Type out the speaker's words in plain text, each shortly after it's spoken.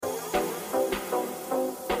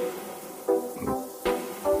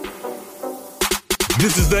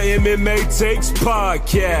This is the MMA Takes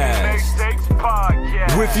Podcast.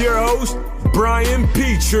 With your host, Brian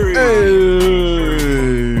Petrie. Hey.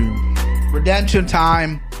 Redemption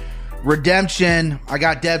time. Redemption. I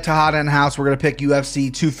got Dev Tejada in the house. We're going to pick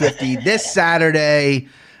UFC 250 this Saturday.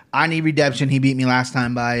 I need redemption. He beat me last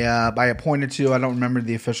time by a point or two. I don't remember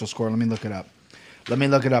the official score. Let me look it up.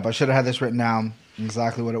 I should have had this written down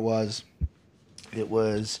exactly what it was. It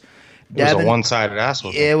was Devin. It was a one-sided ass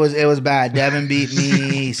whooping. It was bad. Devin beat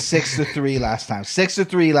me 6-3 last time.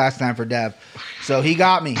 6-3 last time for Dev. So he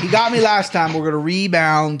got me. He got me last time. We're going to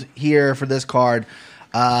rebound here for this card.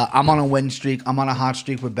 I'm on a win streak. I'm on a hot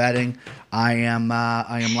streak with betting. I am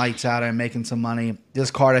lights out. I'm making some money.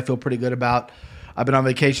 This card I feel pretty good about. I've been on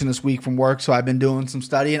vacation this week from work, so I've been doing some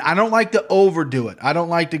studying. I don't like to overdo it. I don't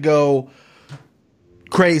like to go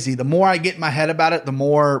crazy. The more I get in my head about it, the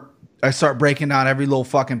more I start breaking down every little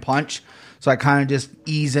fucking punch. So I kind of just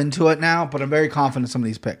ease into it now, but I'm very confident in some of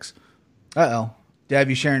these picks. Uh-oh. Dev,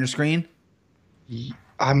 you sharing your screen?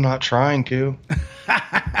 I'm not trying to.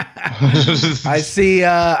 I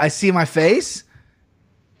see my face,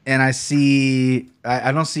 and I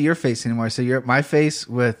don't see your face anymore. I see my face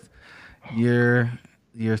with your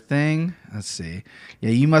thing. Let's see. Yeah,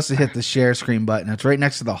 you must have hit the share screen button. It's right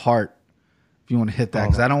next to the heart if you want to hit that,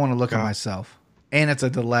 because I don't want to look at myself. And it's a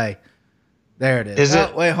delay. There it is. Is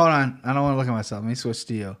it? Wait, hold on. I don't want to look at myself. Let me switch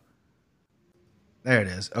to you. There it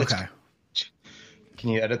is. Okay. Can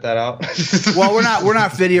you edit that out? Well, we're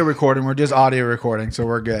not video recording. We're just audio recording, so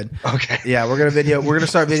we're good. Okay. Yeah, we're gonna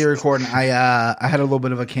start video recording. I had a little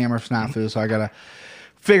bit of a camera snafu, so I gotta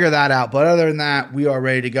figure that out. But other than that, we are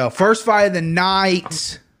ready to go. First fight of the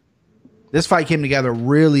night. This fight came together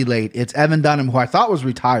really late. It's Evan Dunham, who I thought was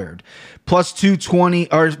retired, plus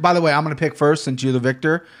 220. Or by the way, I'm gonna pick first since you're the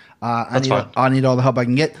victor. I need all the help I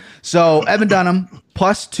can get. So Evan Dunham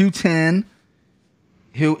plus 210,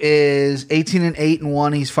 who is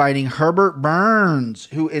 18-8-1. He's fighting Herbert Burns,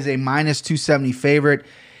 who is a minus 270 favorite.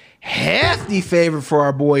 Hefty favorite for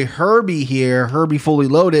our boy Herbie here. Herbie fully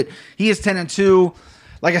loaded. He is 10-2.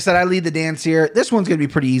 Like I said, I lead the dance here. This one's going to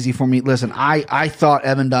be pretty easy for me. Listen, I thought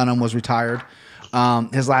Evan Dunham was retired.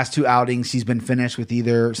 His last two outings, he's been finished with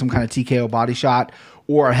either some kind of TKO body shot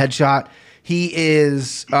or a headshot. He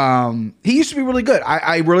is. He used to be really good.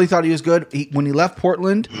 I really thought he was good. When he left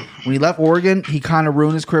Portland, when he left Oregon, he kind of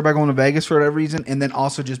ruined his career by going to Vegas for whatever reason, and then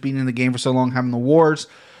also just being in the game for so long, having the wars.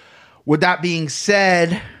 With that being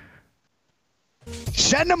said,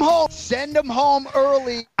 send him home. Send him home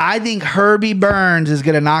early. I think Herbie Burns is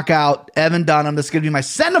going to knock out Evan Dunham. This is going to be my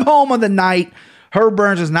send him home of the night. Herb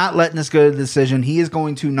Burns is not letting this go to the decision. He is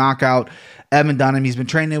going to knock out Evan Dunham. He's been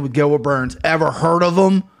training with Gilbert Burns. Ever heard of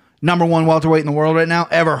him? Number one welterweight in the world right now.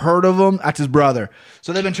 Ever heard of him? That's his brother.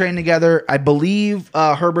 So they've been training together. I believe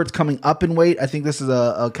Herbert's coming up in weight. I think this is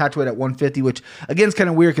a catch weight at 150, which again is kind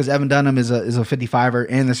of weird because Evan Dunham is a 55er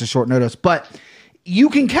and this is short notice. But you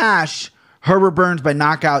can cash Herbert Burns by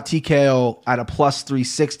knockout TKO at a plus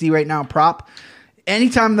 360 right now prop.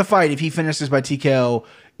 Anytime in the fight, if he finishes by TKO,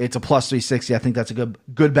 it's a plus 360. I think that's a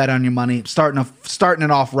good bet on your money. Starting it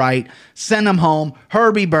off right. Send him home.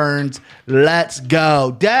 Herbie Burns. Let's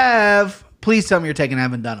go. Dev, please tell me you're taking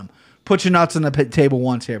Evan Dunham. Put your nuts on the table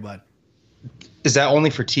once here, bud. Is that only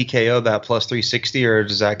for TKO, that plus 360, or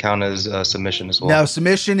does that count as a submission as well? No,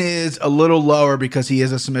 submission is a little lower because he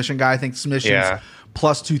is a submission guy. I think submission's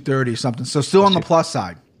plus 230 or something. So still on the plus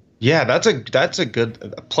side. Yeah, that's a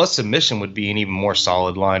good plus submission would be an even more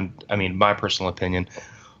solid line. I mean, my personal opinion.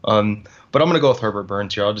 But I'm going to go with Herbert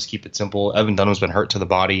Burns here. I'll just keep it simple. Evan Dunham's been hurt to the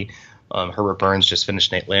body. Herbert Burns just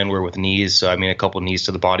finished Nate Landwehr with knees. So, I mean, a couple knees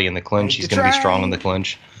to the body in the clinch. He's going to be strong in the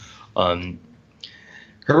clinch. Herbert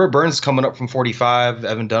Burns is coming up from 45.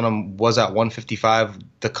 Evan Dunham was at 155.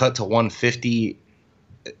 The cut to 150,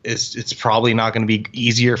 it's probably not going to be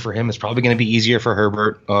easier for him. It's probably going to be easier for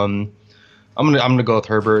Herbert. I'm gonna go with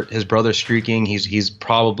Herbert. His brother's streaking. He's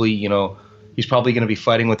probably going to be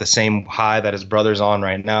fighting with the same high that his brother's on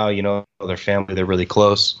right now. You know, their family, they're really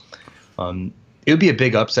close. It would be a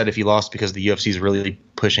big upset if he lost because the UFC is really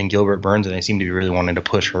pushing Gilbert Burns, and they seem to be really wanting to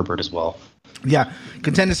push Herbert as well. Yeah,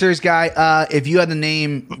 Contender Series guy. If you had to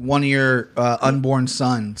name one of your unborn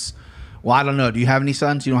sons, well, I don't know. Do you have any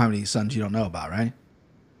sons? You don't have any sons you don't know about, right?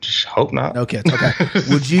 Just hope not. No kids. Okay.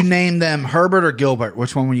 Would you name them Herbert or Gilbert?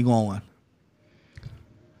 Which one were you going with?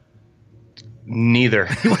 Neither.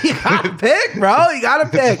 You gotta pick, bro. You gotta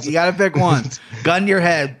pick. You gotta pick one. Gun to your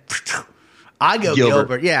head. I go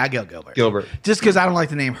Gilbert. Yeah, I go Gilbert. Just because I don't like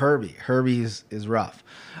the name Herbie. Herbie is rough.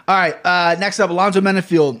 All right. Next up, Alonzo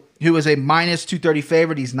Menifield, who is a minus 230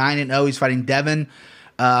 favorite. He's 9-0. He's fighting Devin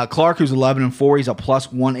Clark, who's 11-4, he's a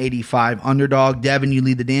plus 185 underdog. Devin, you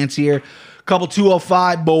lead the dance here. Couple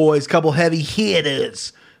 205 boys, couple heavy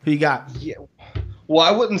hitters. Who you got? Yeah. Well,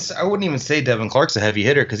 I wouldn't even say Devin Clark's a heavy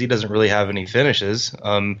hitter because he doesn't really have any finishes.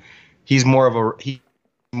 He's more of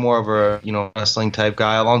a wrestling type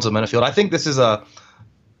guy. Alonzo Menifield. I think this is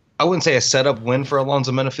I wouldn't say a setup win for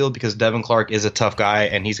Alonzo Menifield because Devin Clark is a tough guy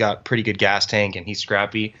and he's got pretty good gas tank and he's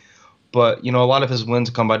scrappy. But, a lot of his wins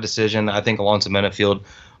come by decision. I think Alonzo Menifield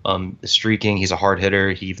is streaking. He's a hard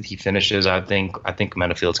hitter. He finishes. I think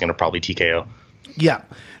Menifield's going to probably TKO. Yeah.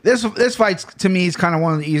 This fight, to me, is kind of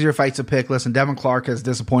one of the easier fights to pick. Listen, Devin Clark has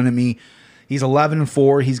disappointed me. He's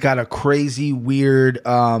 11-4. He's got a crazy, weird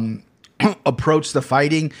approach to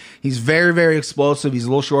fighting. He's very, very explosive. He's a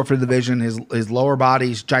little short for the division. His lower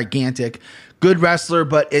body's gigantic. Good wrestler,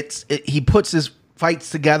 but he puts his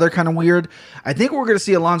fights together kind of weird. I think we're going to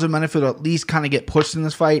see Alonzo Menifield at least kind of get pushed in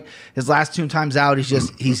this fight. His last 2 times out,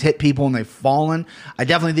 he's hit people and they've fallen. I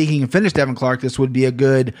definitely think he can finish Devin Clark. This would be a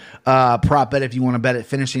good prop bet if you want to bet at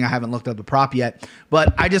finishing. I haven't looked up the prop yet,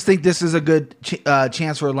 but I just think this is a good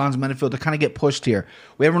chance for Alonzo Menifield to kind of get pushed here.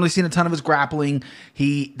 We haven't really seen a ton of his grappling.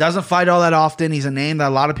 He doesn't fight all that often. He's a name that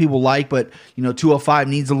a lot of people like, but 205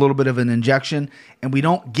 needs a little bit of an injection, and we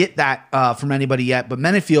don't get that from anybody yet. But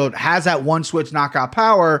Menifield has that one switch knockout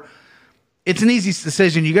power. It's an easy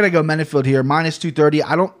decision. You got to go Menifield here, minus 230.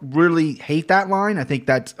 I don't really hate that line. I think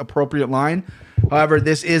that's appropriate line. However,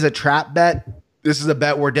 this is a trap bet. This is a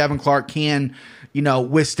bet where Devin Clark can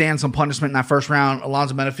withstand some punishment in that first round.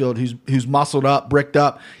 Alonzo Menifield, who's muscled up, bricked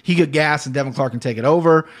up, he could gas, and Devin Clark can take it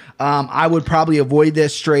over. I would probably avoid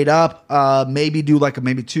this straight up. Maybe do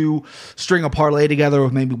maybe 2 string a parlay together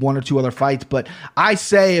with maybe 1 or 2 other fights. But I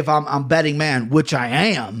say if I'm betting man, which I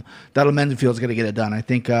am, that Menifield's going to get it done. I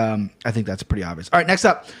think that's pretty obvious. All right, next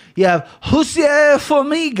up, you have Jose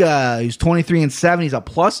Formiga. He's 23-7. He's a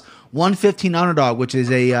plus 115 underdog, which is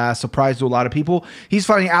a surprise to a lot of people. He's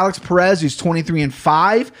fighting Alex Perez, who's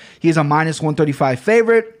 23-5. He is a minus 135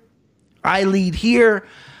 favorite. I lead here.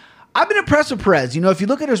 I've been impressed with Perez. If you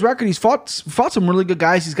look at his record, he's fought some really good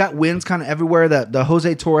guys. He's got wins kind of everywhere. The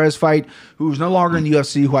Jose Torres fight, who's no longer in the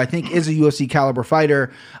UFC, who I think is a UFC caliber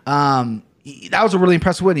fighter. That was a really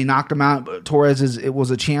impressive win. He knocked him out. Torres was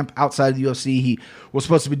a champ outside of the UFC. He was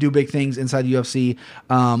supposed to do big things inside the UFC,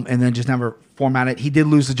 and then just never formatted. He did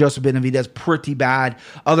lose to Joseph Benavidez pretty bad.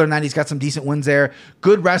 Other than that, he's got some decent wins there.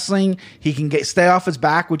 Good wrestling. He can stay off his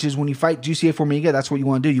back, which is when you fight Jussier Formiga, that's what you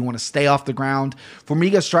want to do. You want to stay off the ground.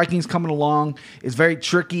 Formiga's striking is coming along. It's very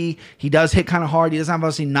tricky. He does hit kind of hard. He doesn't have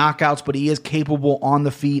obviously knockouts, but he is capable on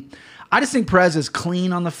the feet. I just think Perez is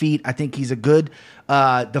clean on the feet. I think he's a good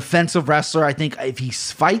defensive wrestler. I think if he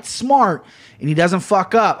fights smart and he doesn't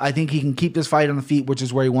fuck up, I think he can keep this fight on the feet, which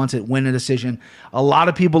is where he wants it, win a decision. A lot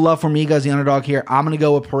of people love Formiga as the underdog here. I'm going to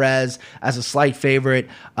go with Perez as a slight favorite.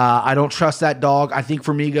 I don't trust that dog. I think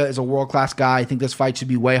Formiga is a world-class guy. I think this fight should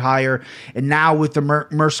be way higher. And now with the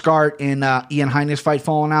Merskart and Ian Heinisch fight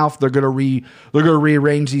falling out, they're going to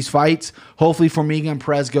rearrange these fights. Hopefully Formiga and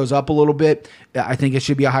Perez goes up a little bit. I think it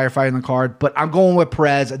should be a higher fight in the card. But I'm going with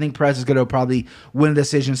Perez. I think Perez is going to probably win a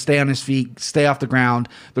decision, stay on his feet, stay off the ground.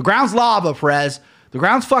 The ground's lava, Perez. The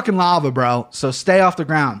ground's fucking lava, bro. So stay off the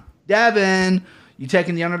ground. Devin, you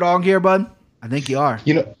taking the underdog here, bud? I think you are.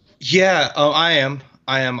 Yeah, I am.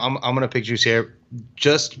 I'm going to pick Juice here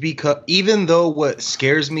just because, even though what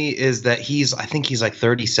scares me is that I think he's like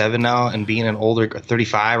 37 now, and being an older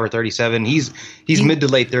 35 or 37, he's mid to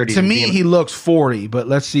late 30s. To me, he looks 40, but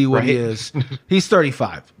let's see what he is. He's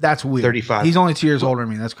 35. That's weird. 35. He's only 2 years older than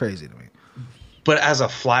me. That's crazy to me. But as a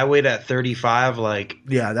flyweight at 35,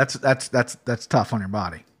 yeah, that's tough on your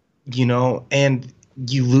body. And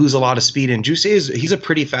you lose a lot of speed. And Juice he's a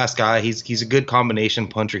pretty fast guy. He's a good combination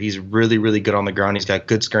puncher. He's really, really good on the ground. He's got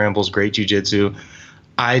good scrambles, great jiu-jitsu.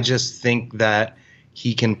 I just think that if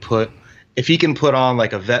he can put on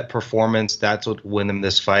like a vet performance, that's what will win him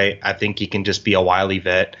this fight. I think he can just be a wily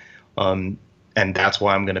vet. And that's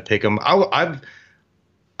why I'm going to pick him.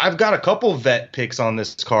 I've got a couple vet picks on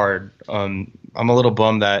this card. I'm a little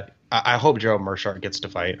bummed that I hope Gerald Meerschaert gets to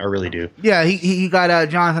fight. I really do. Yeah, he got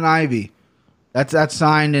Jonathan Ivey. That's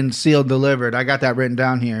signed and sealed, delivered. I got that written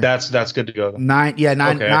down here. That's good to go. 9-2.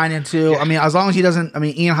 Yeah. I mean, as long as he doesn't. I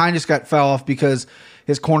mean, Ian Heinisch fell off because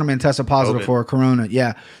his cornerman tested positive for corona.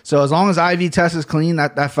 Yeah. So as long as Ivy test is clean,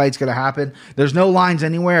 that fight's gonna happen. There's no lines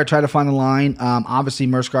anywhere. I try to find a line. Obviously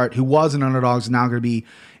Meerschaert, who was an underdog, is now gonna be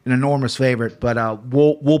an enormous favorite. But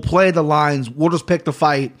we'll play the lines. We'll just pick the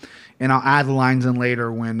fight, and I'll add the lines in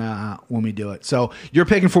later when we do it. So you're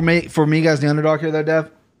picking for me guys the underdog here, though, Dev?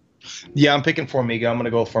 Yeah, I'm picking Formiga. I'm going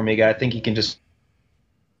to go with Formiga. I think he can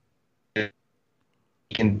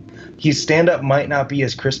his stand up might not be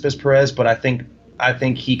as crisp as Perez, but I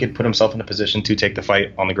think he could put himself in a position to take the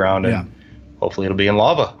fight on the ground, and hopefully it'll be in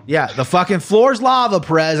lava. Yeah, the fucking floor's lava,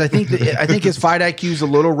 Perez. I think his fight IQ is a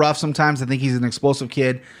little rough sometimes. I think he's an explosive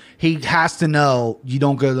kid. He has to know you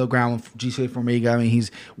don't go to the ground with GC Formiga. I mean,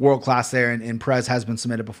 he's world class there, and Perez has been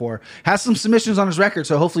submitted before. Has some submissions on his record,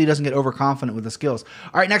 so hopefully he doesn't get overconfident with the skills.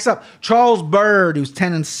 All right, next up, Charles Byrd, who's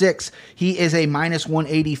 10-6. He is a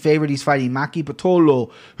 -180 favorite. He's fighting Maki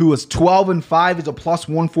Pitolo, who is 12-5. He's a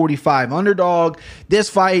 +145 underdog.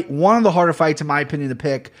 This fight, one of the harder fights in my opinion to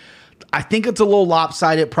pick. I think it's a little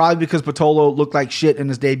lopsided, probably because Pitolo looked like shit in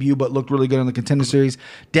his debut, but looked really good in the Contender Series.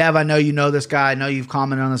 Dev, I know you know this guy. I know you've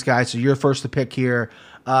commented on this guy, so you're first to pick here.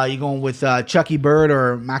 You going with Chucky Bird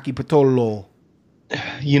or Maki Pitolo?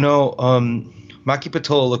 Maki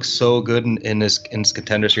Pitolo looks so good in his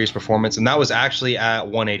Contender Series performance, and that was actually at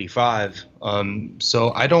 185.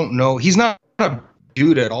 So I don't know. He's not a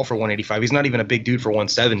dude at all for 185. He's not even a big dude for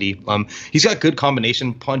 170. He's got good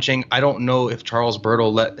combination punching. I don't know if Charles Byrd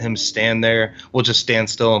will let him stand there. We'll just stand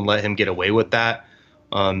still and let him get away with that.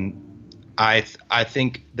 I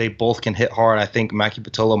think they both can hit hard. I think Maki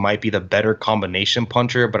Pitolo might be the better combination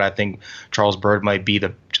puncher, but I think Charles Byrd might be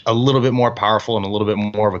a little bit more powerful and a little bit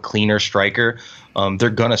more of a cleaner striker. They're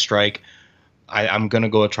gonna strike. I'm going to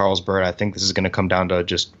go with Charles Byrd. I think this is going to come down to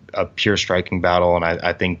just a pure striking battle, and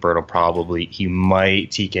I think Byrd will he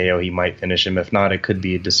might TKO, he might finish him. If not, it could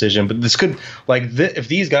be a decision. But this could, if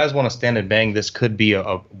these guys want to stand and bang, this could be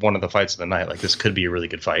one of the fights of the night. This could be a really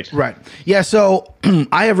good fight. Right. Yeah, so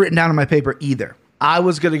I have written down on my paper either. I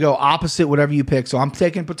was going to go opposite whatever you pick, so I'm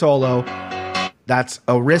taking Pitolo. That's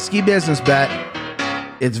a risky business bet.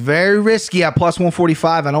 It's very risky at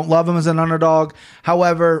 +145. I don't love him as an underdog.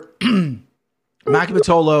 However, Maki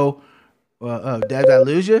Pitolo, did I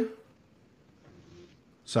lose you?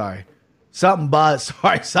 Sorry. Something buzzed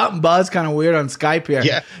kind of weird on Skype here.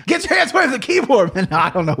 Yeah. Get your hands away from the keyboard, man. I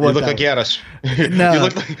don't know what you look like you had a no.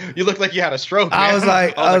 you look like you had a stroke, man. I was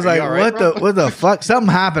like, what the fuck?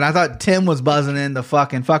 Something happened. I thought Tim was buzzing in to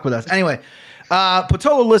fucking fuck with us. Anyway,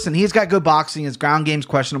 Pitolo, listen, he's got good boxing. His ground game's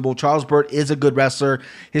questionable. Charles Byrd is a good wrestler.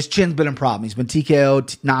 His chin's been a problem. He's been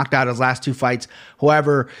TKO'd, knocked out his last two fights.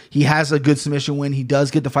 However, he has a good submission win. He does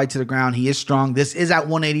get the fight to the ground. He is strong. This is at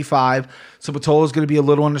 185, so Pitolo's going to be a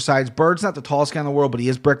little undersized. Bird's not the tallest guy in the world, but he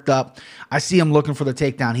is bricked up. I see him looking for the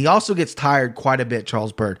takedown. He also gets tired quite a bit,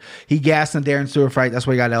 Charles Byrd. He gassed in the Darren Stewart fight. That's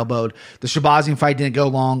why he got elbowed. The Shabazian fight didn't go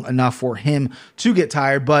long enough for him to get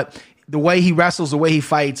tired, but the way he wrestles, the way he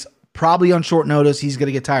fights, probably on short notice, he's going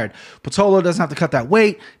to get tired. Pitolo doesn't have to cut that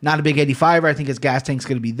weight. Not a big 85er. I think his gas tank's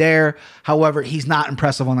going to be there. However, he's not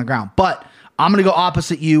impressive on the ground. But I'm going to go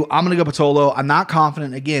opposite you. I'm going to go Pitolo. I'm not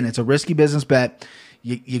confident. Again, it's a risky business bet.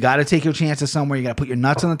 You got to take your chances somewhere. You got to put your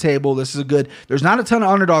nuts on the table. This is a good. There's not a ton of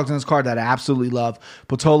underdogs in this card that I absolutely love.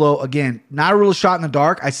 Pitolo, again, not a real shot in the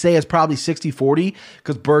dark. I say it's probably 60-40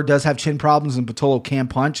 because Byrd does have chin problems and Pitolo can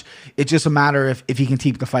punch. It's just a matter if he can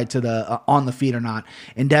keep the fight to the on the feet or not.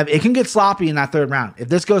 And Dev, it can get sloppy in that third round. If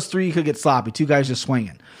this goes 3, it could get sloppy. Two guys just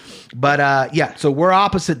swinging. But yeah, so we're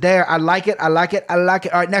opposite there. I like it. All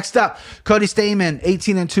right, next up, Cody Stamann,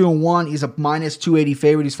 18-2-1. He's a -280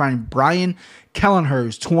 favorite. He's fighting Brian Kelleher,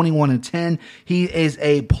 who's 21-10. He is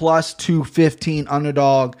a +215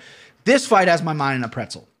 underdog. This fight has my mind in a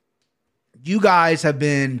pretzel. You guys have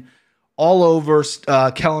been all over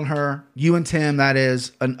Kelleher. You and Tim, that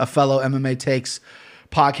is a fellow MMA Takes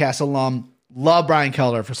podcast alum, love Brian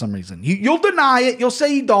Kelleher for some reason. You'll deny it. You'll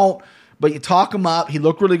say you don't. But you talk him up. He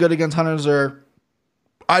looked really good against Hunter Zerr.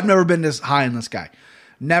 I've never been this high on this guy.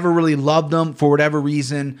 Never really loved him for whatever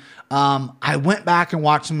reason. I went back and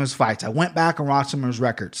watched some of his fights. I went back and watched some of his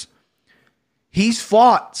records. He's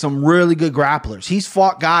fought some really good grapplers. He's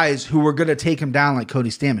fought guys who were going to take him down like Cody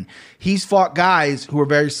Stamann. He's fought guys who are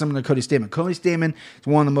very similar to Cody Stamann. Cody Stamann is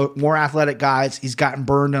one of the more athletic guys. He's gotten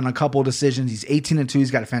burned on a couple of decisions. He's 18-2.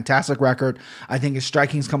 He's got a fantastic record. I think his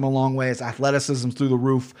striking's come a long way. His athleticism's through the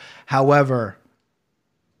roof. However...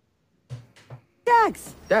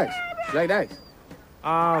 Dogs. You like dogs?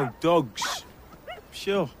 Oh, dogs.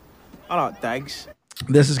 Sure. I like dogs.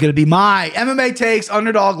 This is going to be my MMA Takes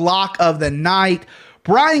underdog lock of the night.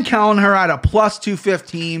 Brian Kelleher at a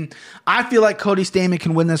 +215. I feel like Cody Stamann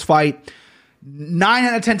can win this fight. 9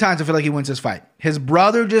 out of 10 times I feel like he wins this fight. His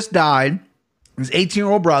brother just died. His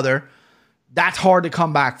 18-year-old brother. That's hard to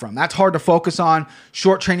come back from. That's hard to focus on.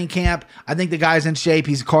 Short training camp. I think the guy's in shape.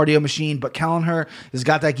 He's a cardio machine. But Kelleher has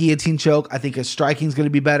got that guillotine choke. I think his striking's going to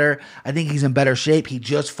be better. I think he's in better shape. He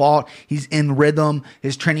just fought. He's in rhythm.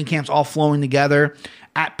 His training camp's all flowing together.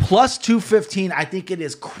 At plus 215, I think it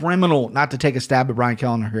is criminal not to take a stab at Brian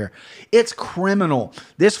Kellner here. It's criminal.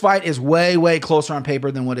 This fight is way, way closer on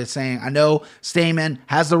paper than what it's saying. I know Stamen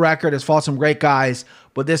has the record, has fought some great guys,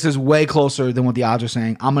 but this is way closer than what the odds are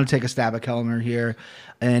saying. I'm going to take a stab at Kellner here.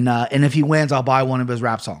 And if he wins, I'll buy one of his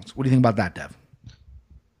rap songs. What do you think about that, Dev?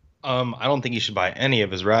 I don't think you should buy any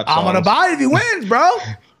of his rap songs. I'm going to buy it if he wins, bro.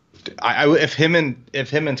 If him and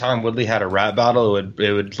Tyron Woodley had a rap battle, it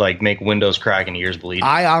would like make windows crack and ears bleed.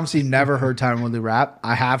 I honestly never heard Tyron Woodley rap.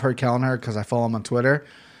 I have heard Kellner because I follow him on Twitter.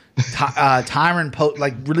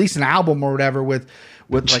 Tyron released an album or whatever with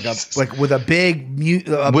a big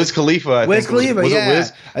Wiz Khalifa. Wiz Khalifa, was yeah. it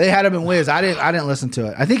Wiz? They had him in Wiz. I didn't listen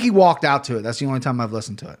to it. I think he walked out to it. That's the only time I've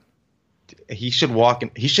listened to it. He should walk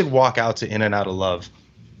out to In and Out of Love.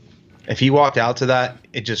 If he walked out to that,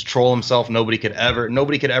 it just troll himself. Nobody could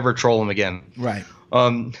ever troll him again. Right.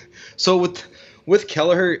 So with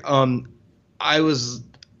Kelleher, I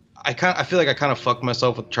feel like I kind of fucked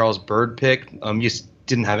myself with Charles Byrd pick. You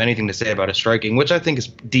didn't have anything to say about his striking, which I think is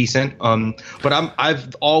decent. But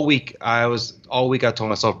I've all week I told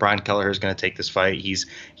myself Brian Kelleher is going to take this fight.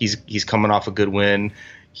 He's coming off a good win.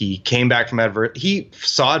 He came back from he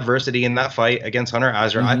saw adversity in that fight against Hunter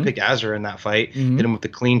Azar. I picked Azar in that fight. Hit him with the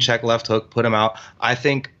clean check left hook, put him out. I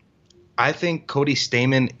think Cody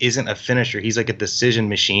Stamen isn't a finisher. He's like a decision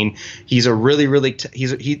machine. He's a really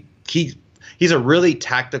he's a really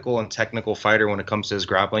tactical and technical fighter when it comes to his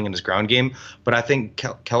grappling and his ground game. But I think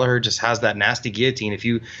Kelleher just has that nasty guillotine. If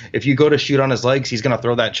you go to shoot on his legs, he's gonna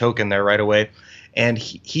throw that choke in there right away. And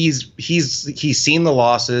he's seen the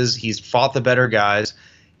losses. He's fought the better guys.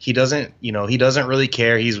 He doesn't really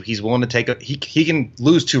care. He's willing to take he can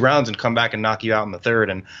lose 2 rounds and come back and knock you out in the third.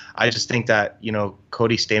 And I just think that,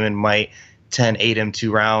 Cody Stamen might 10-8 him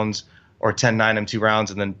 2 rounds or 10-9 him 2 rounds.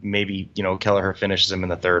 And then maybe, Kelleher finishes him in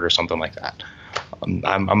the third or something like that.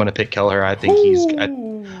 I'm going to pick Kelleher. I think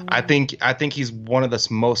I think he's one of the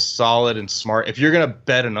most solid and smart. If you're going to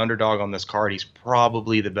bet an underdog on this card, he's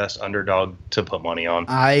probably the best underdog to put money on.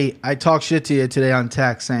 I talked shit to you today on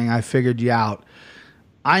text saying I figured you out.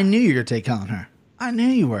 I knew you were going to take Kellner. I knew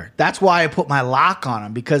you were. That's why I put my lock on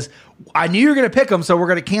him, because I knew you were going to pick him, so we're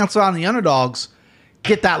going to cancel on the underdogs,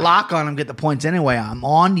 get that lock on him, get the points anyway. I'm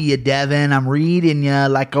on to you, Devin. I'm reading you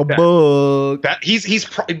like a book. He's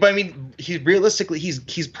realistically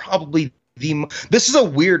probably this is a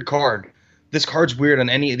weird card. This card's weird on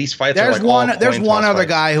any of these fights. There's one other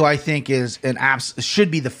guy who I think is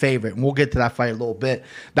should be the favorite, and we'll get to that fight a little bit.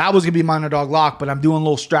 That was gonna be my underdog lock, but I'm doing a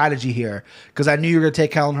little strategy here because I knew you were gonna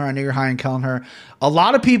take Kellner. I knew you're high on Kellner. A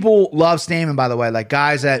lot of people love Stamen, by the way. Like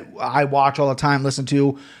guys that I watch all the time, listen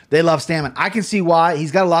to, they love Stamen. I can see why.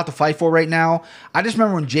 He's got a lot to fight for right now. I just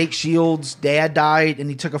remember when Jake Shields' dad died and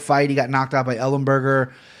he took a fight. He got knocked out by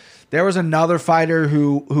Ellenberger. There was another fighter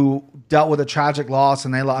who dealt with a tragic loss,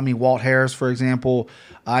 and Walt Harris, for example.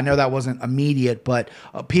 I know that wasn't immediate, but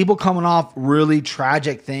people coming off really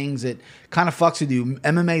tragic things, it kind of fucks with you.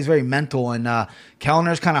 MMA is very mental, and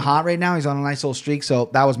Kellner's kind of hot right now. He's on a nice little streak,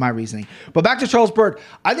 so that was my reasoning. But back to Charles Byrd.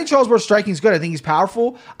 I think Charles Byrd's striking is good. I think he's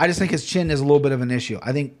powerful. I just think his chin is a little bit of an issue.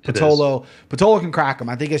 I think Patolo can crack him.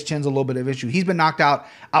 I think his chin's a little bit of an issue. He's been knocked out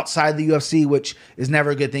outside the UFC, which is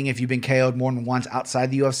never a good thing if you've been KO'd more than once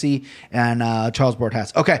outside the UFC, and Charles Byrd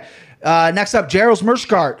has. Okay. Next up, Gerald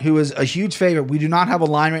Meerschaert, who is a huge favorite. We do not have a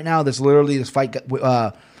line right now. This fight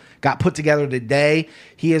got put together today.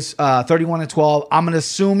 He is 31-12. I'm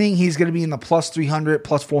assuming he's going to be in the plus 300,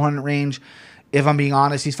 plus 400 range. If I'm being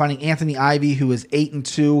honest, he's fighting Anthony Ivy, who is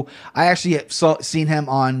 8-2. I actually have seen him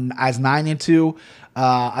as 9-2.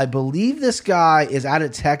 I believe this guy is out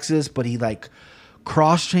of Texas, but he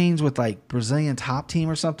cross chains with Brazilian top team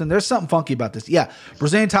or something. There's something funky about this. Yeah,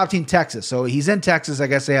 Brazilian top team Texas. So he's in Texas. I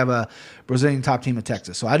guess they have a Brazilian top team in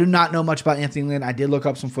Texas. So I do not know much about Anthony Lynn. I did look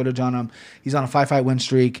up some footage on him. He's on a 5-fight win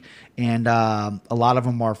streak, and a lot of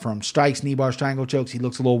them are from strikes, knee bars, triangle chokes. He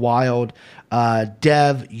looks a little wild.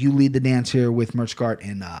 Dev, you lead the dance here with Meerschaert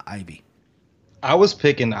and Ivy. I was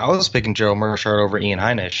picking Gerald Meerschaert over Ian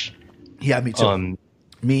Heinisch. Yeah, me too.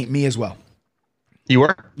 Me as well. You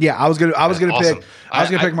were? Yeah, I was gonna awesome.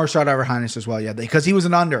 pick Meerschaert over Heinisch as well. Yeah, because he was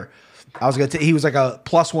an under. He was like a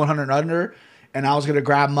plus 100 under, and I was gonna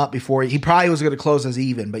grab him up before he probably was gonna close as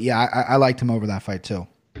even. But yeah, I liked him over that fight too.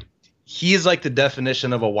 He is like the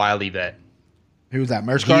definition of a wily vet. Who was that?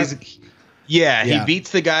 Meerschaert? He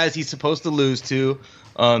beats the guys he's supposed to lose to.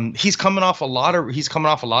 He's coming off a lot of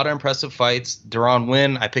impressive fights. Deron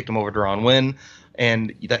Winn, I picked him over Deron Winn.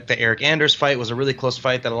 And the Eric Anders fight was a really close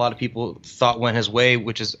fight that a lot of people thought went his way,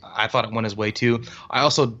 I thought it went his way too. I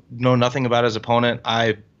also know nothing about his opponent.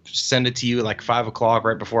 I send it to you at like 5 o'clock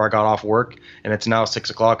right before I got off work, and it's now 6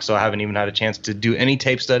 o'clock, so I haven't even had a chance to do any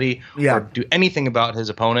tape study or do anything about his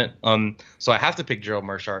opponent. So I have to pick Gerald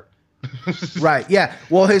Meerschaert. Right. Yeah.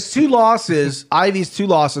 Well, his 2 losses, Ivy's 2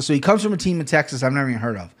 losses. So he comes from a team in Texas I've never even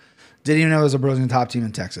heard of. Didn't even know it was a Brazilian top team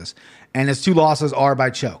in Texas. And his 2 losses are by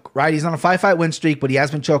choke. Right. He's on a 5-fight win streak, but he has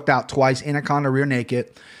been choked out twice. Anaconda rear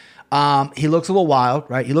naked. He looks a little wild.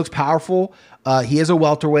 Right. He looks powerful. He is a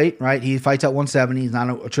welterweight. Right. He fights at 170. He's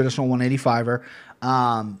not a traditional 185er.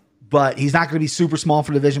 But he's not going to be super small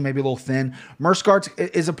for the division, maybe a little thin. Meerschaert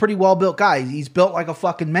is a pretty well-built guy. He's built like a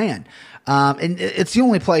fucking man. And it's the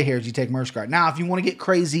only play here is you take Meerschaert. Now, if you want to get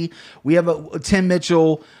crazy, we have a Tim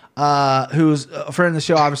Mitchell, who's a friend of the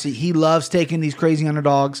show, obviously. He loves taking these crazy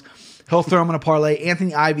underdogs. He'll throw them in a parlay.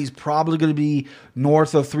 Anthony Ivy's probably going to be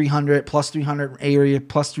north of 300, plus 300 area,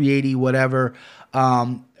 plus 380, whatever.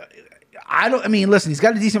 Listen, he's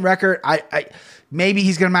got a decent record. Maybe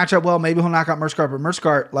he's going to match up well. Maybe he'll knock out Meerschaert. But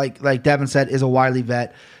Meerschaert, like Devin said, is a wily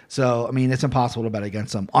vet. So, I mean, it's impossible to bet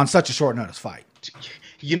against him on such a short notice fight.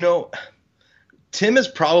 You know, Tim is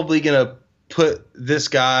probably going to put this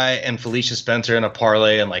guy and Felicia Spencer in a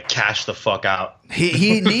parlay and, like, cash the fuck out.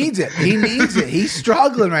 He needs it. He needs it. He's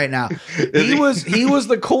struggling right now. He was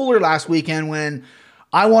the cooler last weekend when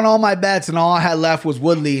I won all my bets and all I had left was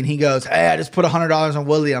Woodley, and he goes, "Hey, I just put $100 on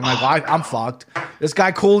Woodley." I'm like, well, I'm fucked. This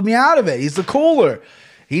guy cooled me out of it. He's the cooler.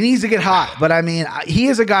 He needs to get hot. But I mean, he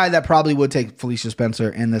is a guy that probably would take Felicia Spencer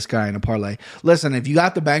and this guy in a parlay. Listen, if you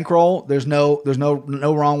got the bankroll, there's no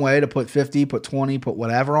wrong way to put 50, put 20, put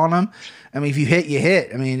whatever on them. I mean, if you hit, you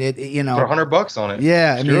hit. I mean, put $100 on it.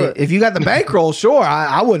 Yeah, I mean, if you got the bankroll, sure,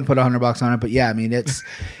 I wouldn't put $100 on it. But yeah, I mean, it's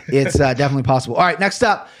definitely possible. All right, next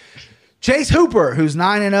up. Chase Hooper, who's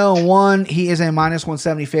 9-0-1. He is a minus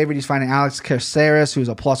 170 favorite. He's fighting Alex Caceres, who's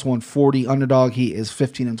a plus 140 underdog. He is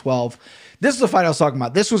 15-12. This is the fight I was talking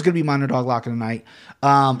about. This was going to be my underdog lock of the night.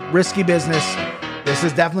 Risky business. This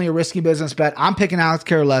is definitely a risky business bet. I'm picking Alex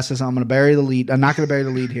Caceres. I'm going to bury the lead. I'm not going to bury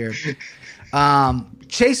the lead here.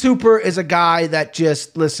 Chase Hooper is a guy that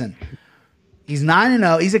just, listen, he's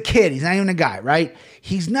 9-0. He's a kid. He's not even a guy, right?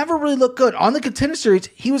 He's never really looked good. On the Contender Series,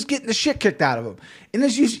 he was getting the shit kicked out of him. In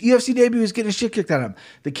his UFC debut, he was getting the shit kicked out of him.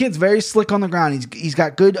 The kid's very slick on the ground. He's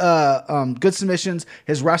got good submissions.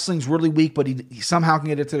 His wrestling's really weak, but he somehow can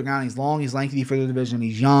get it to the ground. He's long. He's lengthy for the division.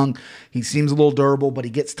 He's young. He seems a little durable, but he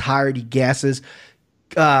gets tired. He gasses.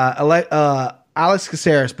 Alex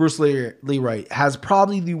Caceres, Bruce Leroy, has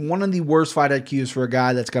probably one of the worst fight IQs for a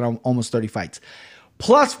guy that's got almost 30 fights.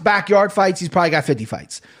 Plus backyard fights, he's probably got 50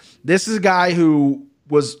 fights. This is a guy who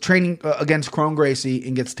was training against Kron Gracie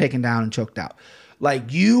and gets taken down and choked out.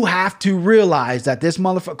 Like, you have to realize that this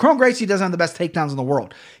motherfucker, Kron Gracie doesn't have the best takedowns in the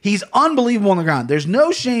world. He's unbelievable on the ground. There's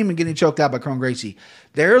no shame in getting choked out by Kron Gracie.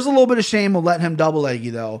 There's a little bit of shame of letting him double leg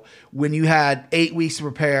you, though, when you had 8 weeks to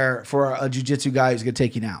prepare for a jiu-jitsu guy who's going to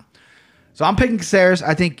take you down. So I'm picking Caceres.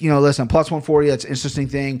 I think, listen, plus 140, that's an interesting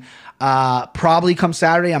thing. Probably come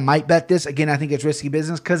Saturday, I might bet this. Again, I think it's risky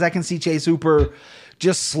business because I can see Chase Hooper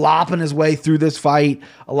just slopping his way through this fight.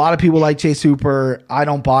 A lot of people like Chase Hooper. I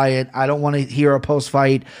don't buy it. I don't want to hear a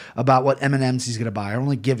post-fight about what M&Ms he's going to buy. I don't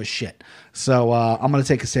really give a shit. So I'm going to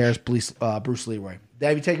take Caceres, Bruce Leroy.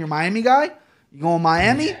 Dave, you taking your Miami guy? You going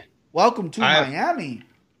Miami? Welcome to Miami.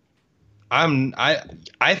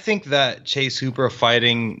 I think that Chase Hooper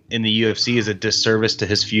fighting in the UFC is a disservice to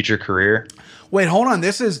his future career. Wait, hold on.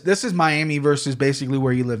 This is Miami versus basically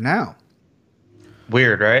where you live now.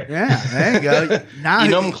 Weird, right? Yeah, there you go. Now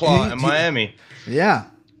Enumclaw in Miami. Yeah.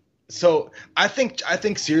 So I think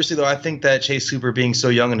seriously though, I think that Chase Hooper being so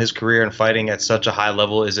young in his career and fighting at such a high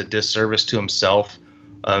level is a disservice to himself,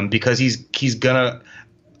 because he's gonna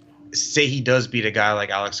say he does beat a guy like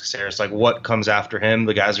Alex Caceres. Like, what comes after him?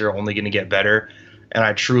 The guys are only going to get better. And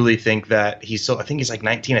I truly think that I think he's like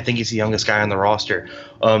 19. I think he's the youngest guy on the roster.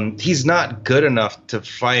 He's not good enough to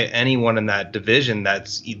fight anyone in that division.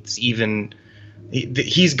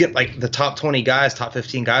 He's get like the top 20 guys, top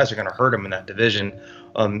 15 guys are going to hurt him in that division.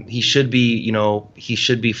 He should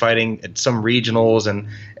be fighting at some regionals and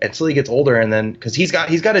until he gets older. And then, cause he's got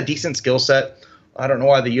a decent skill set. I don't know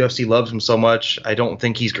why the UFC loves him so much. I don't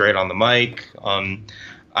think he's great on the mic.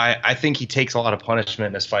 I think he takes a lot of punishment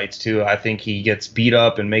in his fights too. I think he gets beat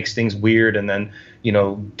up and makes things weird and then,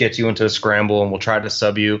 gets you into a scramble and will try to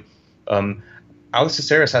sub you. Alex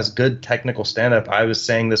Caceres has good technical stand-up. I was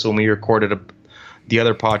saying this when we recorded the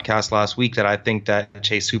other podcast last week that I think that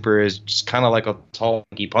Chase Hooper is just kind of like a tall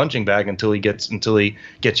punching bag until he gets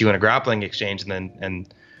you in a grappling exchange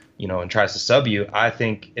and tries to sub you. I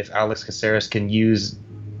think if Alex Caceres can use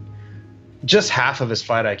just half of his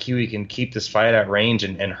fight IQ, he can keep this fight at range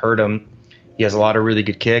and hurt him. He has a lot of really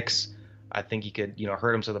good kicks. I think he could,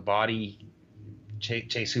 hurt him to the body.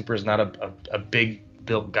 Chase Hooper is not a big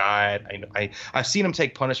built guy. I've seen him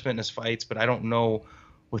take punishment in his fights, but I don't know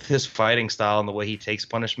with his fighting style and the way he takes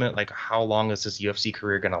punishment, like how long is this UFC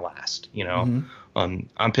career going to last?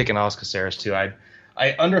 I'm picking Alex Caceres too.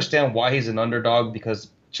 I understand why he's an underdog because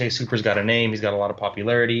Chase Hooper's got a name, he's got a lot of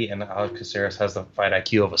popularity, and Alex Caceres has the fight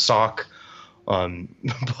IQ of a sock.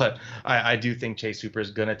 But I do think Chase Hooper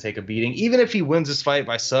is going to take a beating. Even if he wins this fight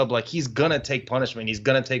by sub, like he's going to take punishment. He's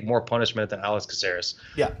going to take more punishment than Alex Caceres.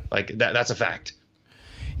 Yeah. Like that's a fact.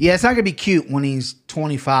 Yeah, it's not going to be cute when he's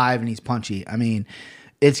 25 and he's punchy. I mean,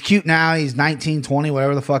 it's cute now. He's 19, 20,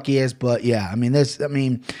 whatever the fuck he is. But yeah, I mean,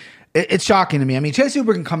 it's shocking to me. I mean, Chase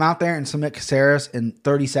Hooper can come out there and submit Caceres in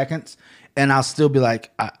 30 seconds, and I'll still be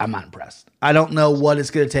like, I'm not impressed. I don't know what it's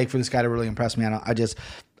going to take for this guy to really impress me.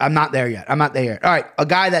 I'm not there yet. All right, a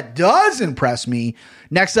guy that does impress me.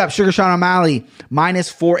 Next up, Sugar Sean O'Malley, minus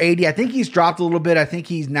 480. I think he's dropped a little bit. I think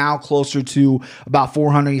he's now closer to about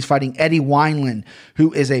 400. He's fighting Eddie Wineland,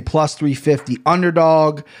 who is a plus 350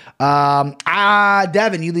 underdog.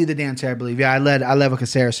 Devin, you lead the dance here, I believe. Yeah, I led with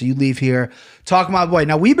Caceres, so you leave here. Talk my boy.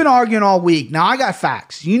 Now, we've been arguing all week. Now, I got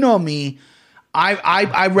facts. You know me.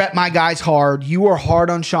 I rep my guys hard. You are hard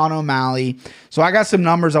on Sean O'Malley. So I got some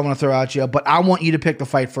numbers I want to throw at you, but I want you to pick the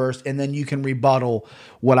fight first, and then you can rebuttal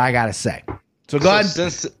what I got to say. So go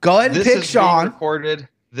ahead and pick Sean. Recorded.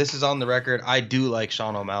 This is on the record. I do like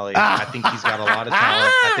Sean O'Malley. I think he's got a lot of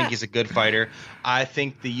talent. I think he's a good fighter. I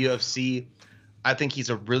think the UFC, I think he's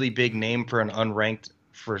a really big name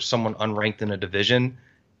for someone unranked in a division.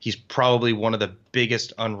 He's probably one of the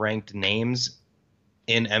biggest unranked names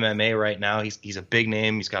in MMA right now. He's a big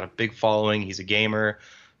name. He's got a big following. He's a gamer.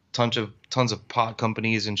 Tons of pot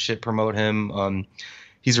companies and shit promote him.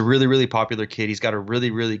 He's a really, really popular kid. He's got a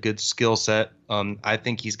really, really good skill set. I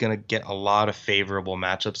think he's going to get a lot of favorable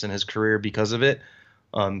matchups in his career because of it.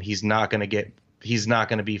 He's not going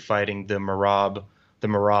to be fighting the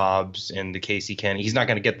Marabs and the Casey Kenny. He's not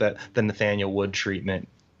going to get the Nathaniel Wood treatment.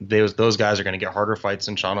 Those guys are going to get harder fights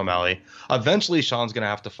than Sean O'Malley. Eventually, Sean's going to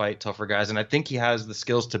have to fight tougher guys, and I think he has the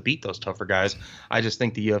skills to beat those tougher guys. I just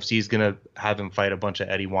think the UFC is going to have him fight a bunch of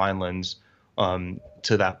Eddie Winelands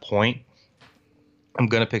to that point. I'm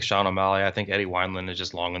going to pick Sean O'Malley. I think Eddie Wineland is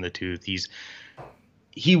just long in the tooth.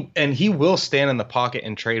 He will stand in the pocket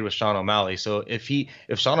and trade with Sean O'Malley. So if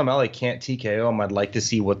Sean O'Malley can't TKO him, I'd like to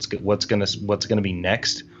see what's going to be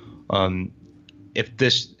next. A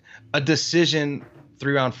decision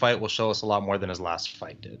 3-round fight will show us a lot more than his last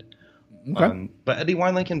fight did. Okay. But Eddie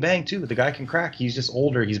Wineland can bang too. The guy can crack. He's just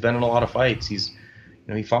older. He's been in a lot of fights. He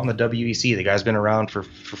fought in the WEC. The guy's been around for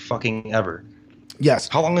fucking ever. Yes.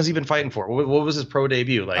 How long has he been fighting for? What was his pro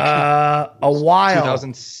debut? Like a while.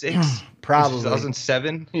 2006, probably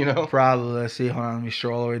 2007. Probably. Let's see. Hold on. Let me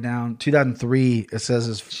scroll all the way down. 2003. It says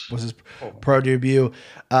was his pro debut.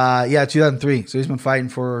 2003. So he's been fighting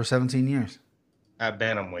for 17 years at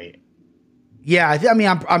bantamweight. Yeah,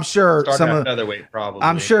 I'm sure featherweight probably.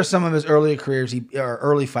 I'm sure some of his earlier careers,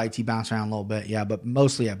 early fights, he bounced around a little bit. Yeah, but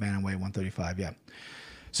mostly at bantamweight 135. Yeah.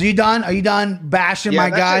 So you done? Are you done bashing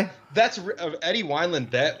my guy? That's Eddie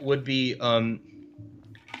Wineland bet would be, maybe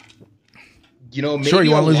sure,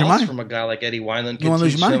 you want to lose your money from a guy like Eddie Wineland.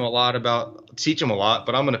 Could teach him a lot,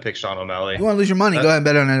 but I'm going to pick Sean O'Malley. You want to lose your money? Go ahead and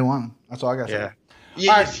bet on Eddie Wineland. That's all I got to say.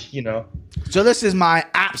 Yeah, right. So this is my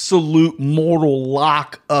absolute mortal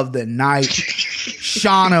lock of the night.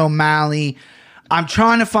 Sean O'Malley. I'm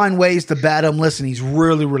trying to find ways to bet him. Listen, he's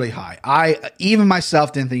really, really high. I even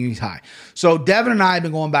myself didn't think he's high. So Devin and I have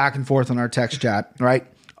been going back and forth on our text chat, right?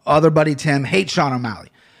 Other buddy Tim hates Sean O'Malley.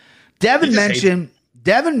 Devin mentioned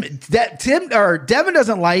Devin doesn't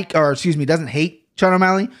hate Sean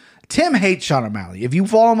O'Malley. Tim hates Sean O'Malley. If you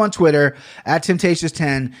follow him on Twitter at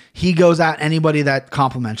Temptations10, he goes at anybody that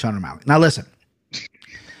compliments Sean O'Malley. Now listen,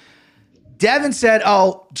 Devin said,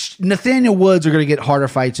 Nathaniel Woods are going to get harder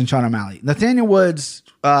fights than Sean O'Malley. Nathaniel Woods,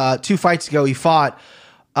 2 fights ago, he fought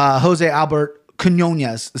Jose Albert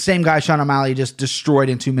Quinones, the same guy Sean O'Malley just destroyed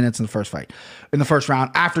in 2 minutes in the first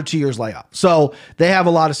round after 2 years layoff. So they have a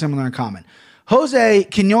lot of similar in common. Jose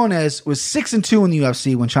Quinones was 6-2 in the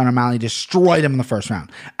UFC when Sean O'Malley destroyed him in the first round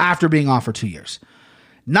after being off for 2 years.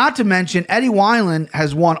 Not to mention, Eddie Wineland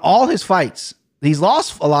has won all his fights. He's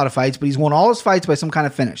lost a lot of fights, but he's won all his fights by some kind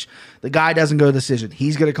of finish. The guy doesn't go to decision.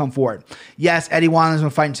 He's going to come forward. Yes, Eddie Wineland's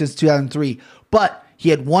been fighting since 2003, but he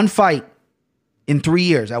had one fight in 3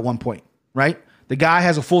 years at one point, right? The guy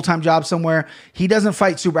has a full-time job somewhere. He doesn't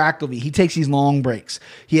fight super actively. He takes these long breaks.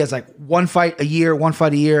 He has like one fight a year.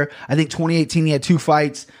 I think 2018 he had 2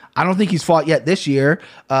 fights. I don't think he's fought yet this year.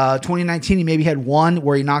 2019 he maybe had 1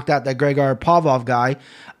 where he knocked out that Gregor Pavlov guy.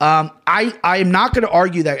 I am not going to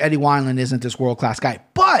argue that Eddie Wineland isn't this world-class guy,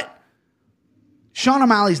 but Sean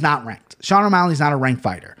O'Malley's not ranked. Sean O'Malley's not a ranked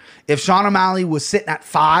fighter. If Sean O'Malley was sitting at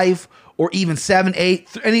 5 or even 7,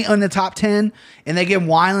 8, any in the top 10, and they give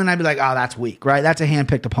Wineland, I'd be like, oh, that's weak, right? That's a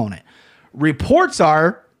handpicked opponent. Reports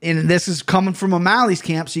are, and this is coming from O'Malley's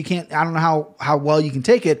camp, so you can't, I don't know how well you can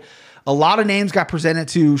take it. A lot of names got presented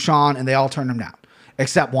to Sean, and they all turned him down,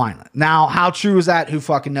 except Wineland. Now, how true is that? Who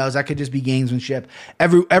fucking knows? That could just be gamesmanship.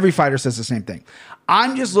 Every fighter says the same thing.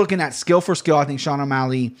 I'm just looking at skill for skill. I think Sean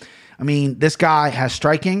O'Malley, I mean, this guy has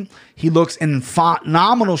striking. He looks in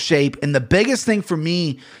phenomenal shape. And the biggest thing for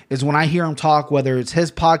me is when I hear him talk, whether it's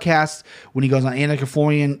his podcast, when he goes on Anna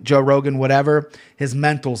Kaforian, Joe Rogan, whatever, his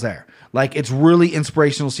mental's there. Like, it's really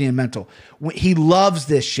inspirational seeing mental. He loves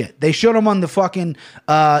this shit. They showed him on the fucking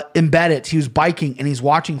Embedded. He was biking and he's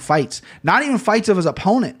watching fights. Not even fights of his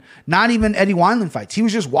opponent. Not even Eddie Wineland fights. He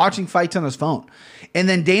was just watching fights on his phone. And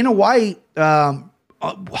then Dana White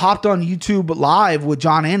hopped on YouTube Live with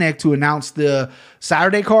John Anik to announce the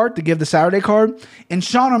Saturday card, to give the Saturday card. And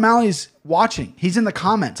Sean O'Malley's watching. He's in the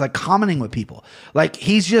comments, like commenting with people. Like,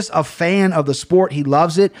 he's just a fan of the sport. He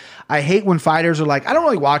loves it. I hate when fighters are like, I don't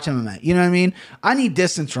really watch MMA. You know what I mean? I need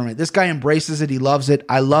distance from it. This guy embraces it. He loves it.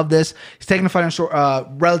 I love this. He's taking a fight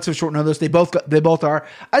on relative short notice. They both are.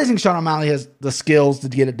 I just think Sean O'Malley has the skills to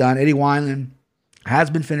get it done. Eddie Wineland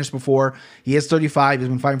has been finished before. He is 35. He's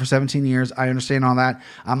been fighting for 17 years. I understand all that.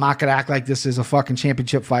 I'm not going to act like this is a fucking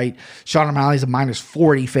championship fight. Sean O'Malley's a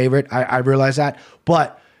 -40 favorite. I realize that.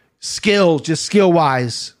 But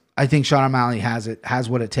skill-wise, I think Sean O'Malley has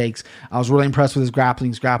what it takes. I was really impressed with his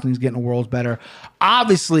grappling. His grappling's getting the world's better.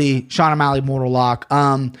 Obviously, Sean O'Malley, mortal lock.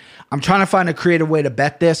 I'm trying to find a creative way to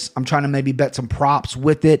bet this. I'm trying to maybe bet some props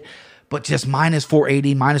with it. But just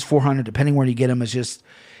 -480, -400, depending where you get him, is just...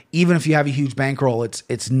 Even if you have a huge bankroll,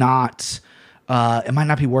 it's not. It might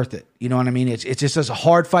not be worth it. You know what I mean? It's just a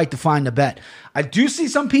hard fight to find a bet. I do see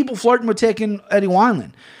some people flirting with taking Eddie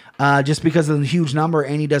Wineland, just because of the huge number,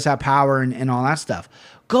 and he does have power and all that stuff.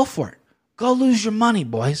 Go for it. Go lose your money,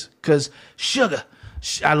 boys. Because Sugar,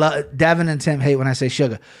 I love Devin and Tim hate when I say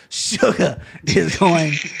Sugar. Sugar is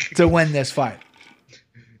going to win this fight.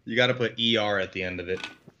 You got to put ER at the end of it.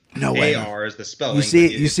 No way. AR is the spelling. You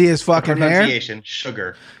see his fucking hair? Pronunciation,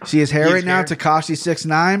 Sugar. See his hair right now? Tekashi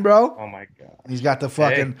 6ix9ine, bro. Oh my god. He's got the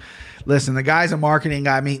fucking. Hey. Listen, the guy's a marketing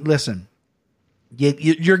guy. I mean, listen,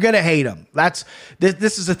 you're gonna hate him.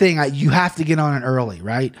 This is the thing. You have to get on it early,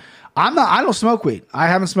 right? I don't smoke weed. I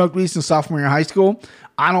haven't smoked weed since sophomore year of high school.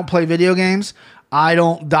 I don't play video games. I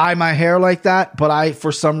don't dye my hair like that, but I,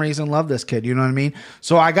 for some reason, love this kid. You know what I mean?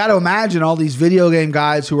 So I got to imagine all these video game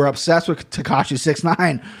guys who are obsessed with Tekashi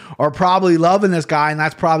 6ix9ine are probably loving this guy, and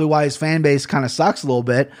that's probably why his fan base kind of sucks a little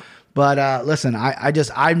bit. But listen,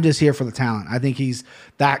 I'm just here for the talent. I think he's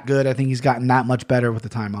that good. I think he's gotten that much better with the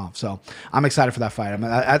time off. So I'm excited for that fight.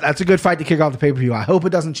 That's a good fight to kick off the pay-per-view. I hope it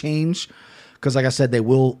doesn't change because, like I said, they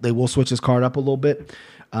will switch his card up a little bit.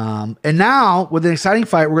 And now with an exciting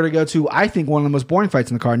fight, we're going to go to, I think, one of the most boring fights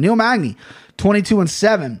in the card. Neil Magny,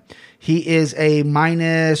 22-7. He is a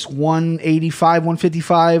 -185,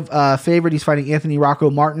 155 favorite. He's fighting Anthony Rocco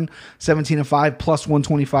Martin, 17-5,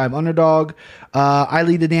 +125 underdog. I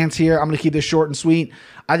lead the dance here. I'm going to keep this short and sweet.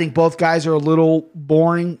 I think both guys are a little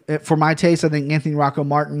boring for my taste. I think Anthony Rocco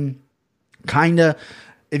Martin kind of,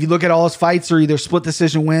 if you look at all his fights, are either split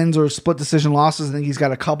decision wins or split decision losses. I think he's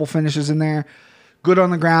got a couple finishes in there. Good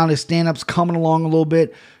on the ground. His stand-up's coming along a little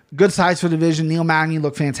bit. Good size for the division. Neil Magny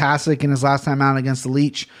looked fantastic in his last time out against the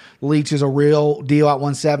Leech. The Leech is a real deal at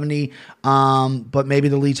 170. But maybe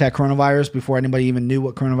the Leech had coronavirus before anybody even knew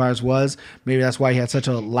what coronavirus was. Maybe that's why he had such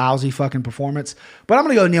a lousy fucking performance. But I'm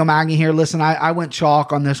going to go Neil Magny here. Listen, I went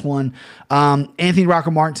chalk on this one. Anthony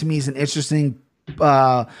Rocco Martin to me is an interesting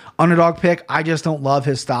underdog pick. I just don't love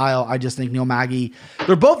his style. I just think Neil Magny,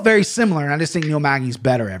 they're both very similar, and I just think Neil Magny's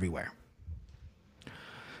better everywhere.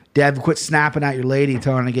 Dad, quit snapping at your lady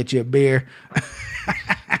telling her to get you a beer.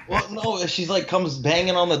 Well, no, she's like comes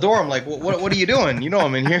banging on the door. I'm like, what are you doing? You know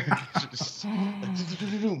I'm in here.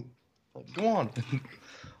 Go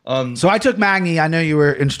on. So I took Magny. I know you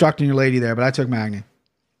were instructing your lady there, but I took Magny.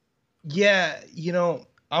 Yeah,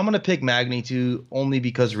 I'm going to pick Magny too, only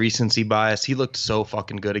because recency bias. He looked so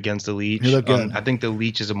fucking good against the Leech. He looked good. I think the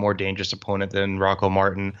Leech is a more dangerous opponent than Rocco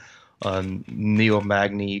Martin. Neil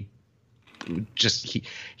Magny, just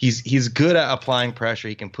he's good at applying pressure.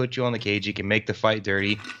 He can put you on the cage. He can make the fight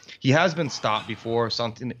dirty. he has been stopped before.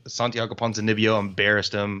 Santiago Ponzinibbio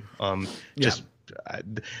embarrassed him.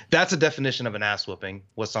 That's a definition of an ass whooping,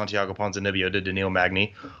 what Santiago Ponzinibbio did to Neil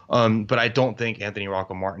Magny. But I don't think Anthony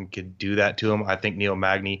Rocco Martin could do that to him. I think Neil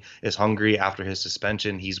Magny is hungry after his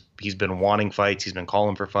suspension. He's been wanting fights. He's been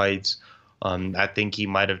calling for fights. I think he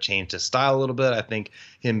might have changed his style a little bit. I think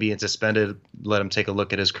him being suspended let him take a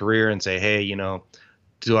look at his career and say, hey, you know,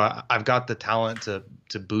 I've got the talent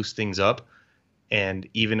to boost things up. And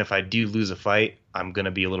even if I do lose a fight, I'm going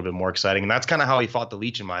to be a little bit more exciting. And that's kind of how he fought the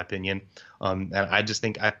Leech, in my opinion. And I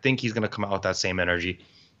think he's going to come out with that same energy.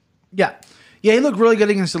 Yeah. Yeah, he looked really good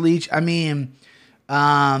against the Leech. I mean,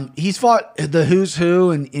 he's fought the who's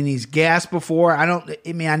who and he's gassed before. I know the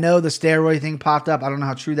steroid thing popped up. I don't know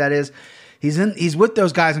how true that is. He's with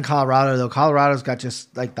those guys in Colorado, though. Colorado's got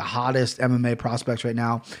just like the hottest MMA prospects right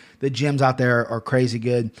now. The gyms out there are crazy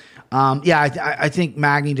good. I think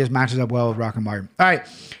Magny just matches up well with Rocco Martin. All right.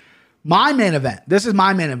 My main event. This is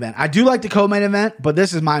my main event. I do like the co-main event, but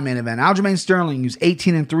this is my main event. Aljamain Sterling, who's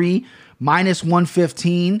 18-3, minus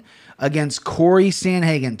 115 against Corey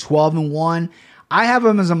Sandhagen, 12-1. I have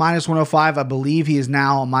him as a minus 105. I believe he is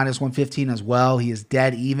now a minus 115 as well. He is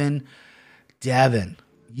dead even. Devin,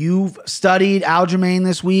 you've studied Aljamain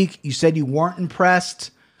this week. You said you weren't impressed.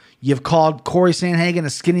 You've called Corey Sandhagen a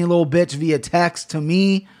skinny little bitch via text to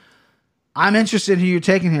me. I'm interested in who you're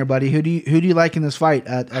taking here, buddy. Who do you like in this fight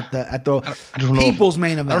at the people's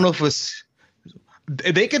main event? I don't know if it was.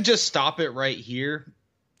 They could just stop it right here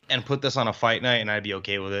and put this on a fight night, and I'd be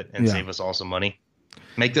okay with it and save us all some money.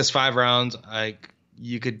 Make this 5 rounds.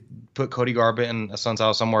 You could put Cody Garbrandt and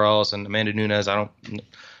Assunção somewhere else, and Amanda Nunes. Not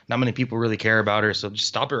many people really care about her, so just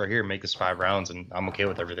stop it right here and make this 5 rounds, and I'm okay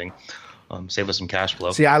with everything. Save us some cash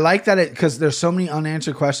flow. See, I like that because there's so many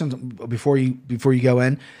unanswered questions before you go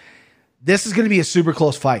in. This is going to be a super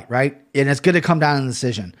close fight, right? And it's going to come down to the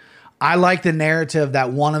decision. I like the narrative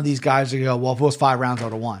that one of these guys are going to go, well, if it was 5 rounds, I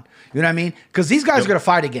would have won. You know what I mean? Because these guys are going to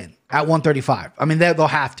fight again at 135. I mean, they'll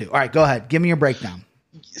have to. All right, go ahead. Give me your breakdown.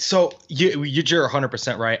 So you're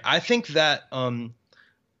 100% right. I think that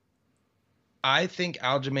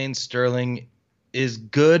Aljamain Sterling is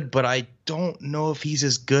good, but I don't know if he's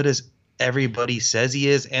as good as everybody says he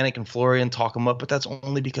is. Anik and Florian talk him up, but that's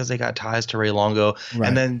only because they got ties to Ray Longo. Right.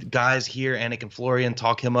 And then guys hear Anik and Florian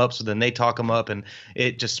talk him up, so then they talk him up, and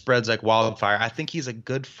it just spreads like wildfire. I think he's a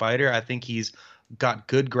good fighter. I think he's got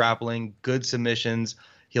good grappling, good submissions.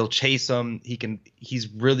 He'll chase them. He's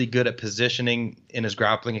really good at positioning in his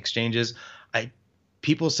grappling exchanges.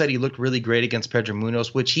 People said he looked really great against Pedro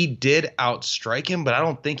Munoz, which he did outstrike him, but I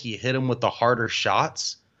don't think he hit him with the harder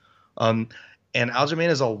shots. And Aljamain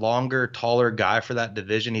is a longer, taller guy for that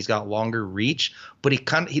division. He's got longer reach, but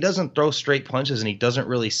he doesn't throw straight punches, and he doesn't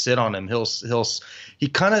really sit on him. He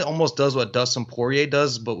kind of almost does what Dustin Poirier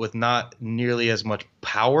does, but with not nearly as much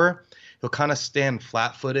power. He'll kind of stand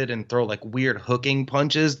flat-footed and throw like weird hooking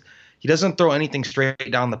punches. He doesn't throw anything straight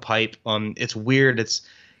down the pipe. It's weird.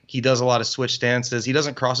 He does a lot of switch stances. He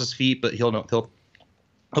doesn't cross his feet, but he'll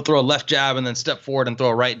throw a left jab and then step forward and throw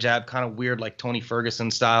a right jab, kind of weird, like Tony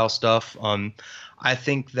Ferguson style stuff. I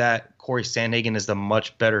think that Corey Sandhagen is the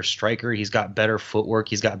much better striker. He's got better footwork.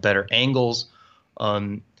 He's got better angles.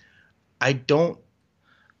 I don't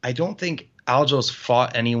think Aljo's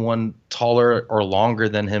fought anyone taller or longer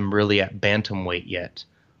than him really at bantamweight yet.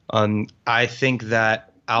 I think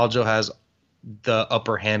that Aljo has the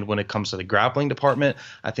upper hand when it comes to the grappling department.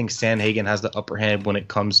 I think Sandhagen has the upper hand when it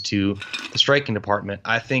comes to the striking department.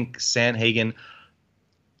 I think Sandhagen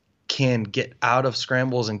can get out of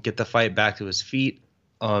scrambles and get the fight back to his feet.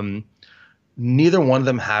 Neither one of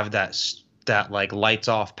them have that like lights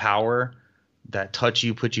off power, that touch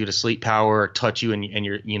you, put you to sleep power, touch you and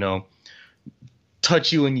you're,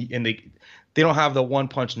 touch you and they don't have the one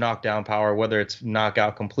punch knockdown power, whether it's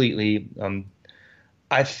knockout completely.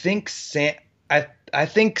 I think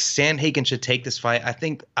Sandhagen should take this fight. I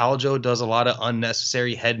think Aljo does a lot of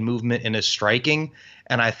unnecessary head movement in his striking,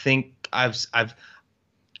 and I think I've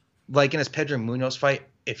like in his Pedro Munoz fight,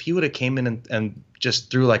 if he would have came in and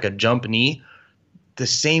just threw like a jump knee, the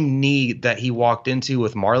same knee that he walked into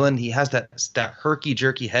with Marlon, he has that herky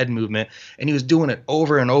jerky head movement, and he was doing it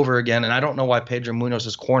over and over again. And I don't know why Pedro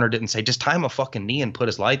Munoz's corner didn't say, just tie him a fucking knee and put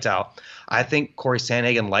his lights out. I think Corey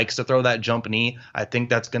Sandhagen likes to throw that jump knee. I think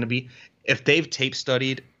that's going to be, if they've tape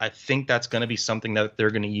studied, I think that's going to be something that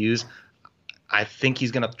they're going to use. I think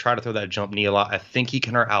he's going to try to throw that jump knee a lot. I think he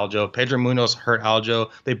can hurt Aljo. Pedro Munoz hurt Aljo.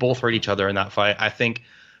 They both hurt each other in that fight. I think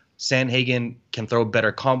Sandhagen can throw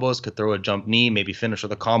better combos, could throw a jump knee, maybe finish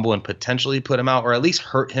with a combo and potentially put him out, or at least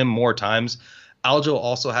hurt him more times. Aljo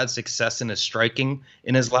also had success in his striking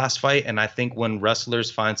in his last fight, and I think when wrestlers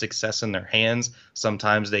find success in their hands,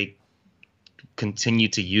 sometimes they continue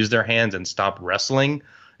to use their hands and stop wrestling,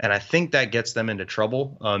 and I think that gets them into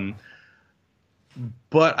trouble.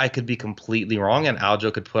 But I could be completely wrong, and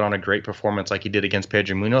Aljo could put on a great performance like he did against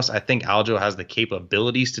Pedro Munoz. I think Aljo has the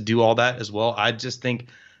capabilities to do all that as well. I think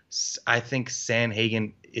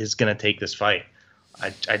Sandhagen is going to take this fight.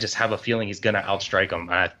 I just have a feeling he's going to outstrike him.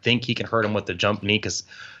 I think he can hurt him with the jump knee because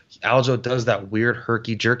Aljo does that weird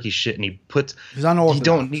herky-jerky shit, and he's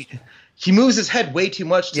unorthodox. He moves his head way too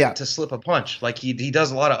much to slip a punch. Like he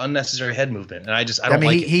does a lot of unnecessary head movement, and I don't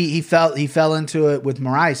like it. He fell into it with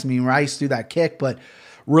Moraes. I mean, Moraes threw that kick, but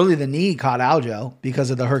really the knee caught Aljo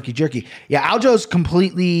because of the herky-jerky. Yeah, Aljo's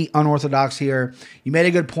completely unorthodox here. You made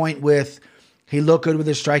a good point with he looked good with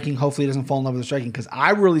his striking. Hopefully he doesn't fall in love with the striking because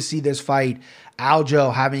I really see this fight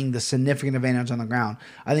Aljo having the significant advantage on the ground.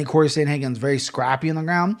 I think Corey Sandhagen's very scrappy on the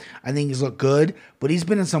ground. I think he's looked good, but he's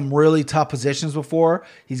been in some really tough positions before.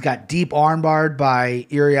 He's got deep armbarred by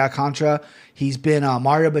Iria Contra. He's been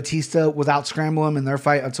Mario Batista without scrambling him in their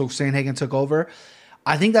fight until Sandhagen took over.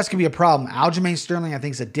 I think that's going to be a problem. Aljamain Sterling, I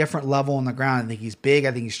think, is a different level on the ground. I think he's big.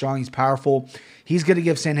 I think he's strong. He's powerful. He's going to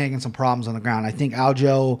give Sandhagen some problems on the ground. I think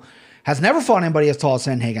Aljo has never fought anybody as tall as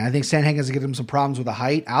Sandhagen. I think Sandhagen's going to give him some problems with the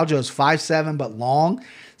height. Aljo's 5'7", but long.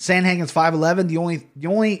 Sandhagen's 5'11". The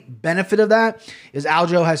only benefit of that is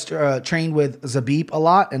Aljo has trained with Zabit a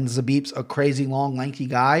lot, and Zabit's a crazy long, lengthy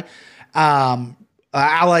guy.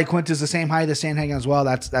 Ally Quinta's the same height as Sandhagen as well.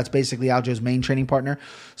 That's basically Aljo's main training partner.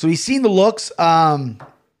 So he's seen the looks.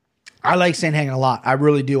 I like Sandhagen a lot. I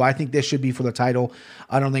really do. I think this should be for the title.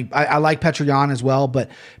 I like Petr Yan as well, but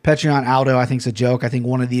Petr Yan Aldo I think is a joke. I think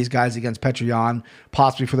one of these guys against Petr Yan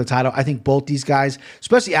possibly for the title. I think both these guys,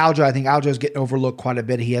 especially Aljo, I think Aljo's getting overlooked quite a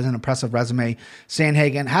bit. He has an impressive resume.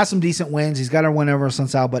 Sandhagen has some decent wins. He's got a win over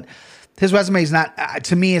Sunsao, but his resume is not,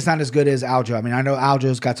 to me, it's not as good as Aljo. I mean, I know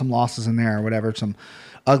Aljo's got some losses in there or whatever, some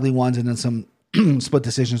ugly ones and then some split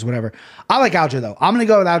decisions, whatever. I like Aljo, though. I'm going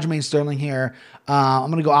to go with Aljamain Sterling here.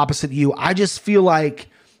 I'm going to go opposite you. I just feel like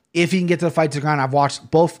if he can get to the fight to the ground, I've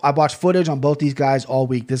watched footage on both these guys all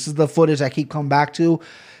week. This is the footage I keep coming back to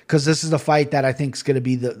because this is the fight that I think is going to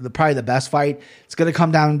be the probably the best fight. It's going to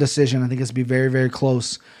come down to decision. I think it's going to be very, very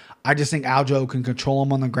close. I just think Aljo can control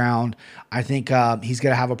him on the ground. I think he's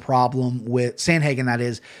going to have a problem with Sandhagen, that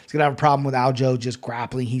is. He's going to have a problem with Aljo just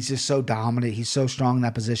grappling. He's just so dominant. He's so strong in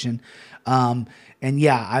that position. And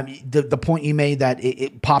yeah, the point you made that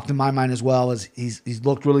it popped in my mind as well is he's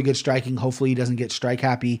looked really good striking. Hopefully he doesn't get strike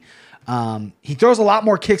happy. He throws a lot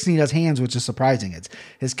more kicks than he does hands, which is surprising.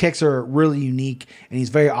 His kicks are really unique and he's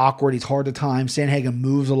very awkward. He's hard to time. Sandhagen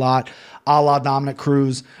moves a lot, a la Dominic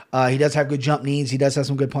Cruz. He does have good jump knees. He does have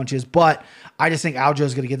some good punches, but I just think Aljo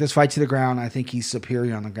is going to get this fight to the ground. I think he's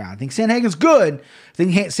superior on the ground. I think Sandhagen's good. I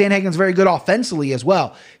think Sandhagen's very good offensively as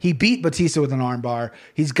well. He beat Batista with an armbar.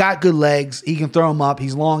 He's got good legs. He can throw him up.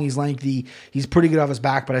 He's long. He's lengthy. He's pretty good off his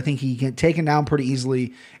back, but I think he can take him down pretty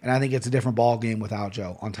easily, and I think it's a different ball game with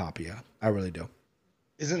Aljo on top of you. I really do.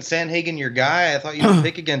 Isn't Sandhagen your guy? I thought you would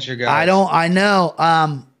pick against your guy. I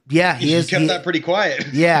know. Yeah, he is. You kept that pretty quiet.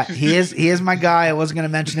 Yeah, he is. He is my guy. I wasn't going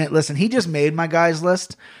to mention it. Listen, he just made my guys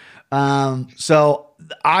list. So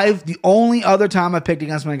the only other time I picked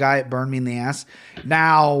against my guy, it burned me in the ass.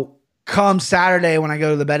 Now, come Saturday when I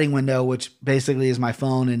go to the betting window, which basically is my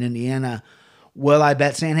phone in Indiana, will I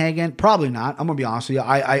bet Sandhagen? Probably not. I'm going to be honest with you.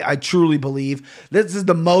 I truly believe this is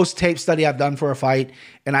the most tape study I've done for a fight,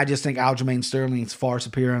 and I just think Aljamain Sterling is far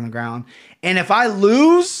superior on the ground. And if I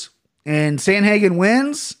lose and Sandhagen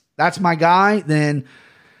wins, that's my guy, then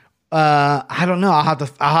I don't know. I'll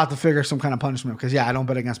have to figure some kind of punishment because I don't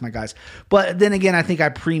bet against my guys. But then again, I think I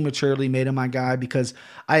prematurely made him my guy because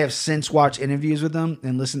I have since watched interviews with him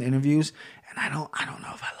and listened to interviews, and I don't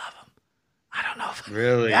know if I love him. I don't know if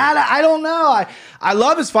really. I don't know. I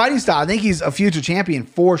love his fighting style. I think he's a future champion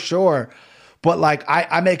for sure. But like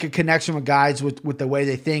I make a connection with guys with the way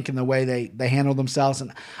they think and the way they handle themselves,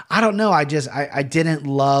 and I don't know. I didn't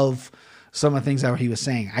love some of the things that he was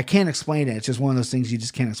saying. I can't explain it. It's just one of those things you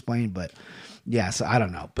just can't explain. But yeah, so I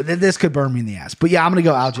don't know. But this could burn me in the ass. But yeah, I'm going to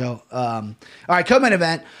go Aljo. All right, co-main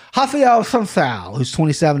event. Rafael Sunsao, who's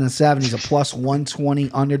 27-7. He's a plus 120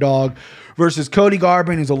 underdog versus Cody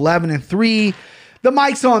Garbrandt, who's 11-3. The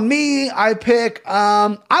mic's on me. I pick.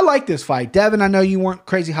 I like this fight. Devin, I know you weren't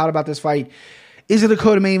crazy hot about this fight. Is it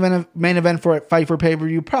a main event for a fight for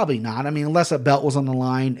pay-per-view? Probably not. I mean, unless a belt was on the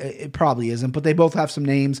line, it probably isn't. But they both have some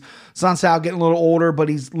names. Sun Tzu getting a little older, but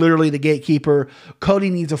he's literally the gatekeeper. Cody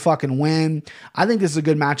needs a fucking win. I think this is a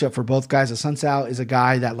good matchup for both guys. Sun Tzu is a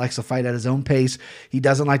guy that likes to fight at his own pace. He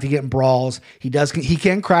doesn't like to get in brawls. He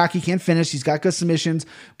can crack. He can finish. He's got good submissions,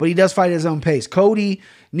 but he does fight at his own pace. Cody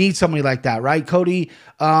needs somebody like that, right? Cody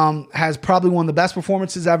has probably one of the best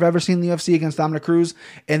performances I've ever seen in the UFC against Dominic Cruz,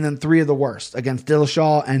 and then 3 of the worst against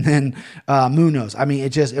Dillashaw and then Munoz. I mean,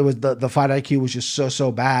 it was the fight IQ was just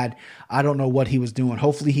so bad. I don't know what he was doing.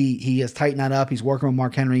 Hopefully he has tightened that up. He's working with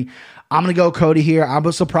Mark Henry. I'm going to go Cody here.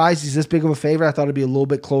 I'm surprised he's this big of a favorite. I thought it'd be a little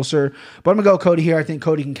bit closer, but I'm going to go Cody here. I think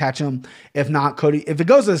Cody can catch him. If not, if it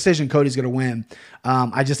goes to decision, Cody's going to win.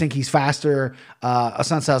 I just think he's faster.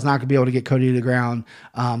 Sun Tzu's not going to be able to get Cody to the ground.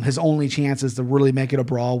 His only chance is to really make it a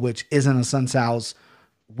brawl, which isn't a Sun Tzu's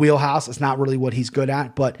wheelhouse. It's not really what he's good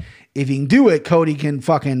at, but if he can do it, Cody can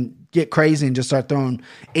fucking get crazy and just start throwing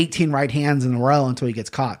 18 right hands in a row until he gets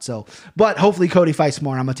caught. So, but hopefully Cody fights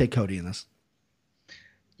smart. I'm going to take Cody in this.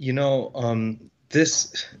 You know,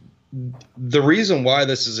 the reason why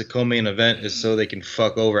this is a co-main event is so they can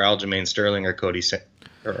fuck over Aljamain Sterling or Corey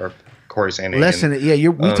Sandhagen. Listen, yeah,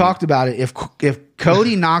 we talked about it. If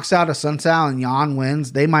Cody knocks out a Sun Tzu and Jan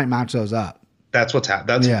wins, they might match those up. That's what's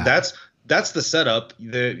happening. That's the setup.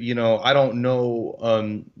 I don't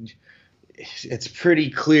know. It's pretty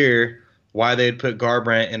clear why they'd put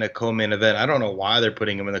Garbrandt in a co-main event. I don't know why they're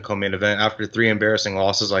putting him in the co-main event after 3 embarrassing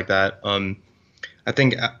losses like that. I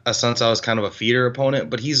think Sun Tzu is kind of a feeder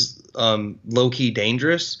opponent, but he's low-key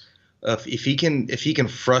dangerous. If he can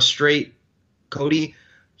frustrate Cody,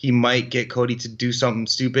 he might get Cody to do something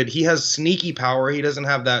stupid. He has sneaky power. He doesn't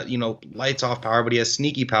have that, lights off power, but he has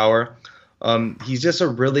sneaky power. He's just a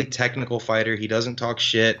really technical fighter. He doesn't talk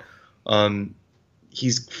shit.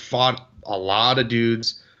 He's fought a lot of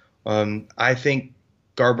dudes. I think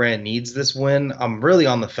Garbrandt needs this win. I'm really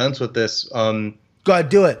on the fence with this. Go ahead,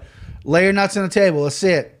 do it. Lay your nuts on the table. Let's see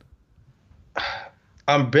it.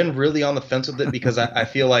 I've been really on the fence with it because I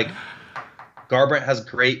feel like Garbrandt has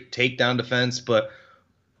great takedown defense, but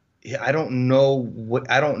I don't know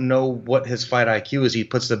what his fight IQ is. He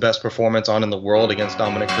puts the best performance on in the world against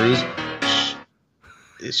Dominic Cruz.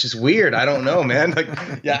 It's just weird. I don't know, man.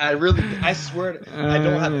 I swear, I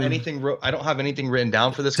don't have anything. I don't have anything written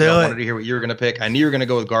down for this because I wanted to hear what you were going to pick. I knew you were going to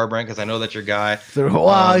go with Garbrandt because I know that's your guy.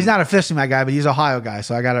 Well, he's not officially my guy, but he's an Ohio guy,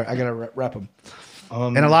 so I gotta rep him.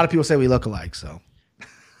 And a lot of people say we look alike, so.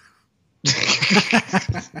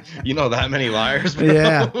 You know that many liars, bro?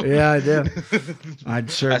 Yeah, I do. I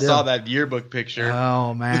saw that yearbook picture.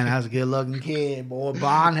 Oh man, that's a good looking kid, boy.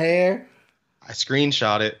 Blonde hair. I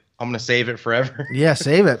screenshot it. I'm gonna save it forever. Yeah,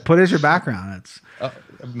 save it. Put it as your background. It's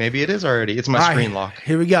maybe it is already. It's my screen lock.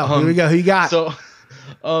 Here we go. Who you got? So,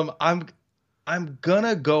 I'm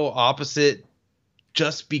gonna go opposite,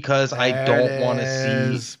 just because I don't want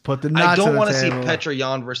to see. Put the nuts I don't want to see Petr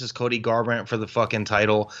Yan versus Cody Garbrandt for the fucking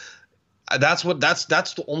title. That's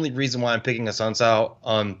the only reason why I'm picking a Sun Tzu.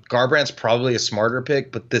 Garbrandt's probably a smarter pick,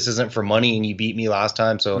 but this isn't for money, and you beat me last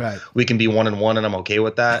time, so we can be 1-1, and I'm okay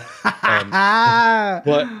with that.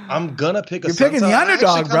 But I'm gonna pick a Sun Tzu. You're picking the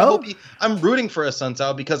underdog, bro. I'm rooting for a Sun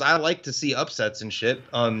Tzu because I like to see upsets and shit.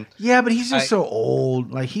 Yeah, but he's just so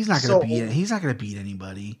old. Like he's not gonna beat it. He's not gonna beat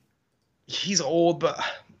anybody. He's old, but.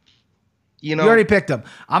 You already picked him.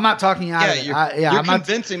 I'm not talking out of it. You're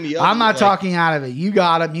convincing me. I'm not talking out of it. You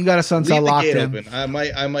got him. You got a Sun Tzu locked in. Open.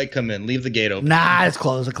 I might come in. Leave the gate open. Nah, it's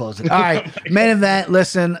closed. All right, main event.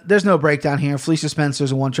 Listen, there's no breakdown here. Felicia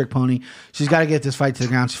Spencer's a one-trick pony. She's got to get this fight to the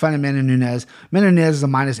ground. She's fighting Amanda Nunes. Amanda Nunes is a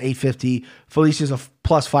 -850. Felicia's a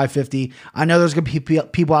 +550. I know there's gonna be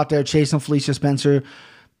people out there chasing Felicia Spencer.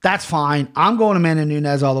 That's fine. I'm going Amanda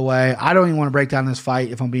Nunes all the way. I don't even want to break down this fight,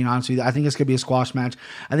 if I'm being honest with you. I think it's going to be a squash match.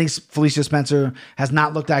 I think Felicia Spencer has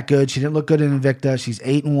not looked that good. She didn't look good in Invicta. She's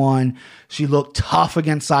 8-1. She looked tough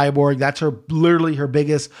against Cyborg. That's literally her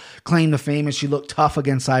biggest claim to fame is she looked tough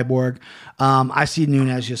against Cyborg. I see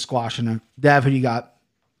Nunes just squashing her. Dev, who you got?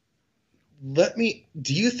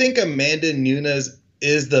 Do you think Amanda Nunes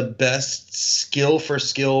is the best skill for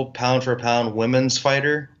skill, pound for pound women's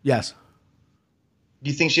fighter? Yes. Do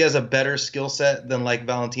you think she has a better skill set than like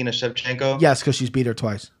Valentina Shevchenko? Yes, because she's beat her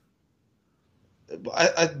twice.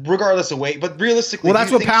 Regardless of weight, but realistically, well,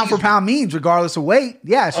 that's what pound for pound means. Regardless of weight,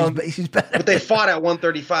 yeah, she's better. But they fought at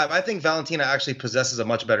 135. I think Valentina actually possesses a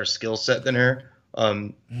much better skill set than her.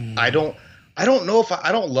 I don't know if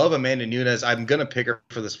I don't love Amanda Nunes. I'm gonna pick her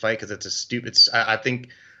for this fight because it's a stupid. I think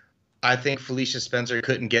Felicia Spencer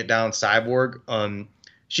couldn't get down Cyborg.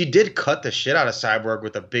 She did cut the shit out of Cyborg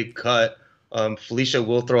with a big cut. Felicia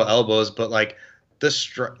will throw elbows, but like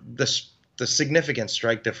the significant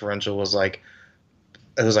strike differential was like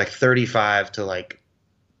 35 to like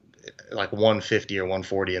 150 or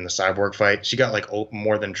 140 in the Cyborg fight. She got like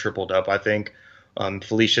more than tripled up, I think.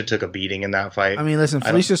 Felicia took a beating in that fight. I mean, listen,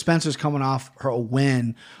 Felicia Spencer's coming off her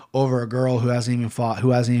win over a girl who hasn't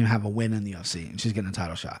even have a win in the UFC, and she's getting a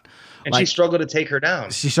title shot. And she struggled to take her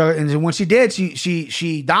down. She struggled, and when she did,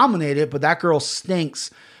 she dominated. But that girl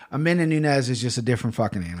stinks. Amanda Nunes is just a different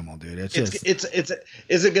fucking animal, dude. Is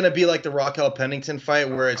it going to be like the Raquel Pennington fight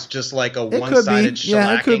where it's just like a one-sided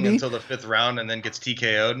shellacking until the 5th round and then gets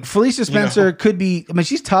TKO'd? Felicia Spencer could be. I mean,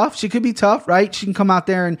 she's tough. She could be tough, right? She can come out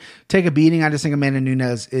there and take a beating. I just think Amanda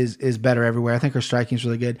Nunes is better everywhere. I think her striking is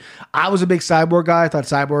really good. I was a big Cyborg guy. I thought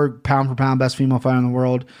Cyborg, pound for pound, best female fighter in the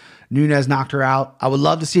world. Nunes knocked her out. I would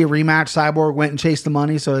love to see a rematch. Cyborg went and chased the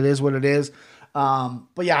money, so it is what it is.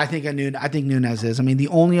 But yeah, I think Nunes is. I mean, the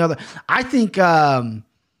only other, I think Valentina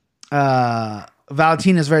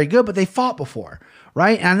is very good, but they fought before,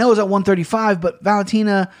 right? And I know it was at 135, but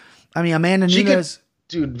Amanda Nunes.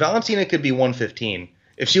 Valentina could be 115.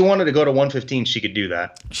 If she wanted to go to 115, she could do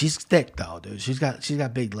that. She's thick though, dude. She's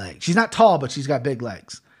got big legs. She's not tall, but she's got big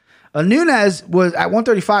legs. Nunes was at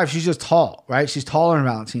 135. She's just tall, right? She's taller than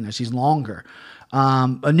Valentina. She's longer.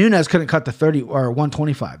 Nunes couldn't cut the 30 or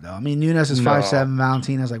 125 though. I mean, Nunes is 5'7",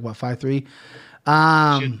 Valentina is like what, 5'3".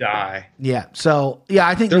 Should die. Yeah. So yeah,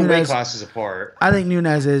 I think they're Nunes, weight classes apart. I think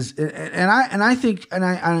Nunes is, okay,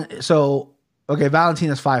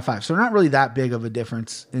 Valentina's 5'5", so not really that big of a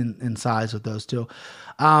difference in size with those two.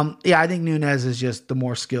 Yeah, I think Nunes is just the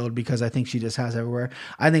more skilled because I think she just has everywhere.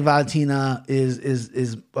 I think Valentina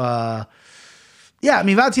yeah, I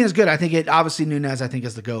mean, Valentina's good. I think obviously Nunes, I think,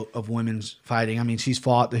 is the GOAT of women's fighting. I mean, she's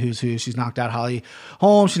fought the who's who. She's knocked out Holly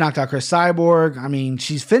Holm. She knocked out Chris Cyborg. I mean,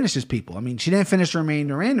 she's finishes people. I mean, she didn't finish Romaine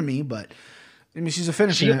Durandamy, but I mean, she's a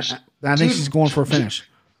finisher. I think she's going for a finish.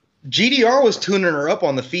 GDR was tuning her up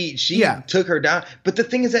on the feet. She took her down. But the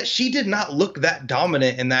thing is that she did not look that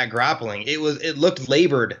dominant in that grappling. It looked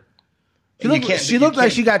labored. She looked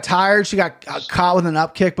like she got tired. She got caught with an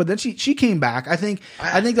up kick, but then she came back. I think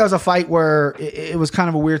that was a fight where it was kind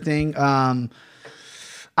of a weird thing. I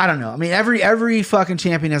don't know. I mean, every fucking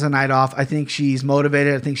champion has a night off. I think she's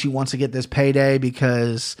motivated. I think she wants to get this payday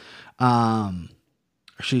because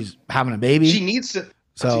she's having a baby. She needs to.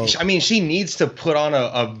 So I mean, she needs to put on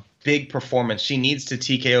a big performance. She needs to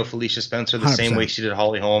TKO Felicia Spencer the 100%. Same way she did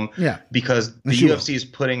Holly Holm. Yeah. Because the UFC is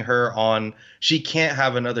putting her on. She can't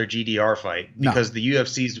have another GDR fight because the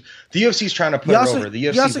UFC's trying to put her over. The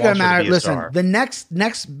UFC wants her to be a star. The next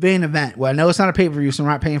main event, well, I know it's not a pay-per-view, so I'm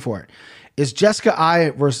not paying for it, is Jessica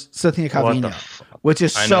Eye versus Cynthia Calvillo, which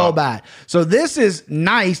is so bad. So this is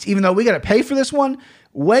nice, even though we got to pay for this one,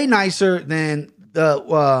 way nicer than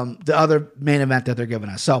the other main event that they're giving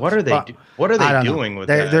us. So what are they doing with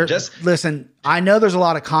that? Listen, I know there's a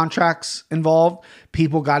lot of contracts involved.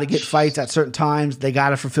 People got to get fights at certain times. They got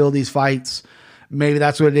to fulfill these fights. Maybe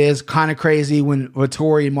that's what it is. Kind of crazy when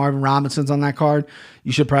Vettori and Marvin Robinson's on that card.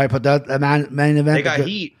 You should probably put that main event. They got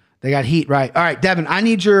heat. They got heat, right? All right, Devin, I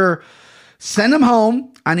need your send them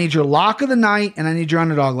home. I need your lock of the night, and I need your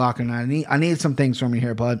underdog lock of the night. I need some things from you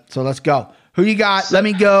here, bud. So let's go. Who you got? Let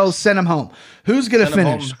me go. Send him home. Who's going to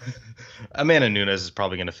finish? Amanda Nunes is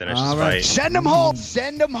probably going to finish this fight. Send him home.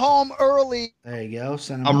 Send him home early. There you go.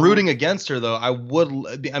 Send him I'm home. rooting against her, though.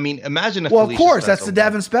 Imagine if Well, Felicia of course. Spencer That's the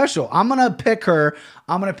Devin special. I'm going to pick her.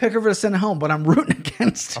 I'm going to pick her for the send home, but I'm rooting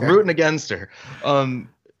against her. I'm rooting against her.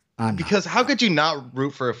 Because how could you not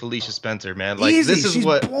root for a Felicia Spencer, man? Like Easy. This is She's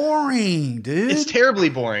boring, dude. It's terribly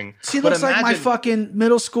boring. She looks like my fucking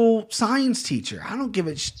middle school science teacher. I don't give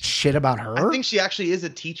a shit about her. I think she actually is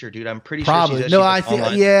a teacher, dude. I'm pretty sure. No, I think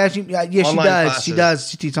she does. Classes. She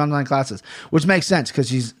does. She teaches online classes, which makes sense because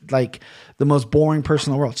she's like the most boring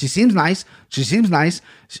person in the world. She seems nice. She's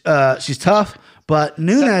tough, but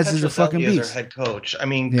Nunes is a fucking beast. Her head coach. I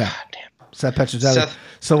mean, God damn. Seth Petrozelli.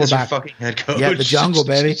 So we're back. Fucking head coach. Yeah, the jungle,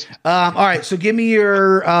 baby. All right, so give me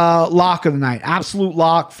your lock of the night. Absolute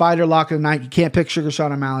lock, fighter lock of the night. You can't pick Sugar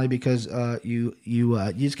Sean O'Malley because you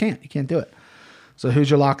just can't. You can't do it. So who's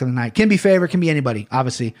your lock of the night? Can be favorite, can be anybody,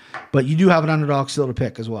 obviously, but you do have an underdog still to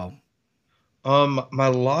pick as well. My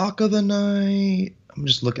lock of the night. I'm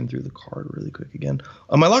just looking through the card really quick again.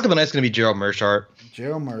 My lock of the night is going to be Gerald Meerschaert.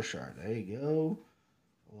 Gerald Meerschaert. There you go.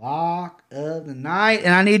 Lock of the night.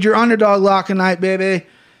 And I need your underdog lock of the night, baby.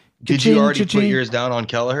 Did you already put yours down on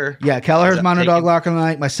Kelleher? Yeah, Kelleher's my underdog lock of the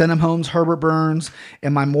night. My send him home's Herbert Burns.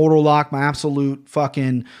 And my mortal lock, my absolute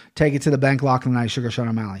fucking take it to the bank lock of the night, Sugar Sean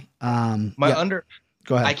O'Malley.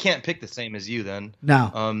 Go ahead. I can't pick the same as you then. No.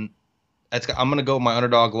 I'm going to go with my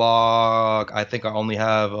underdog lock. I think I only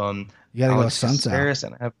have You got to go with Alex Sunsow. Caceres,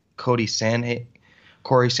 and I have Corey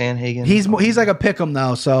Sandhagen. He's like a pick'em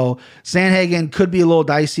though, so Sandhagen could be a little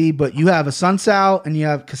dicey, but you have a Sunsow and you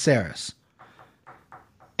have Caceres.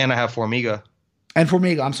 And I have Formiga. And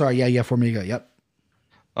Formiga. I'm sorry. Yeah, Formiga. Yep.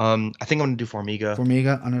 I think I'm gonna do Formiga.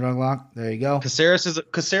 Formiga, underdog lock. There you go. Caceres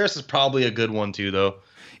is probably a good one too, though.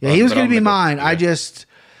 Yeah, he was but going to I'm be gonna mine. go- I just,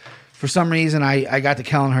 for some reason, I got the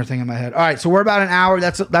Kelleher thing in my head. All right, so we're about an hour.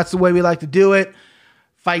 That's the way we like to do it.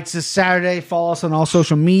 Fights this Saturday. Follow us on all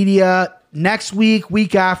social media. Next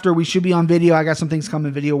week after, we should be on video. I got some things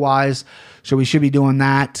coming video-wise, so we should be doing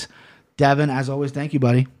that. Devin, as always, thank you,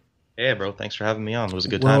 buddy. Yeah, bro. Thanks for having me on. It was a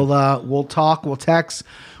good time. We'll talk. We'll text.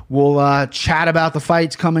 We'll chat about the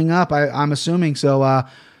fights coming up, I'm assuming. So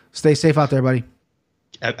stay safe out there, buddy.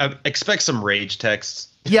 I expect some rage texts.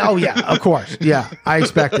 Yeah, oh yeah, of course. Yeah, I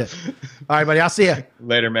expect it. All right, buddy. I'll see you.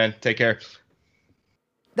 Later, man. Take care.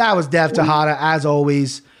 That was Dev Tejada, as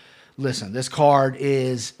always. Listen, this card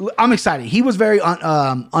I'm excited. He was very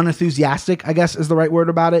unenthusiastic, I guess is the right word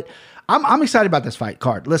about it. I'm excited about this fight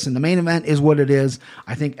card. Listen, the main event is what it is.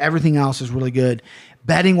 I think everything else is really good.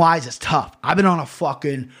 Betting wise, it's tough. I've been on a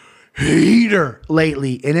fucking heater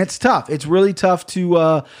lately, and it's tough. It's really tough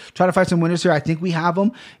to try to find some winners here. I think we have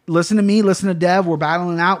them. Listen to me, listen to Dev. We're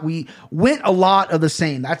battling out. We went a lot of the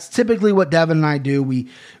same. That's typically what Devin and I do. We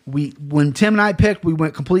when Tim and I picked, we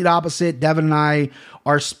went complete opposite. Devin and I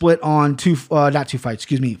are split on not two fights,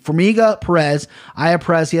 excuse me. Formiga, Perez. I have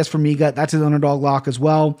Perez, he has Formiga. That's an underdog lock as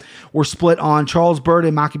well. We're split on Charles Bird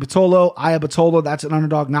and Maki Pitolo. I have Pitolo, that's an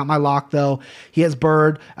underdog, not my lock though. He has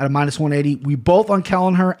Bird at a minus 180. We both on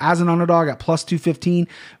Kelleher as an underdog at plus 215.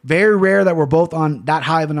 Very rare that we're both on that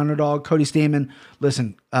high of an underdog. Cody Stamann,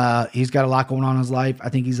 listen, he's got a lot going on in his life. I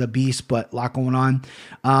think he's a beast, but a lot going on.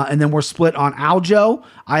 And then we're split on Aljo.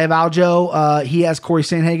 I have Aljo. He has Corey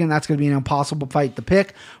Sandhagen. That's going to be an impossible fight to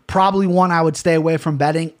pick. Probably one I would stay away from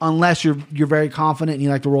betting unless you're very confident and you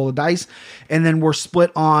like to roll the dice. And then we're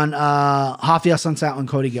split on Rafael Sunsow and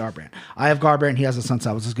Cody Garbrandt. I have Garbrandt. He has a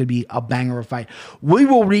Sunsow. This is going to be a banger of a fight. We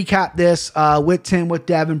will recap this with Tim, with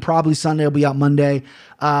Devin. Probably Sunday. Will be out Monday.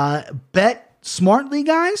 Bet smartly,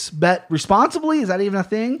 guys. Bet responsibly. Is that even a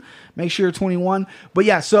thing? Make sure you're 21. But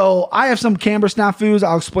yeah, so I have some Canberra snafus.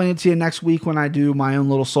 I'll explain it to you next week when I do my own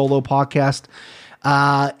little solo podcast.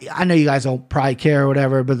 I know you guys don't probably care or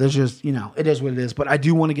whatever, but there's just, it is what it is. But I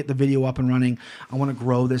do want to get the video up and running. I want to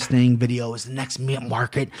grow this thing. Video is the next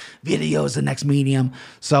market. Video is the next medium.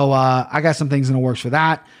 So I got some things in the works for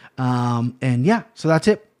that. And yeah, so that's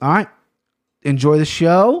it. All right. Enjoy the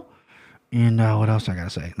show. And what else I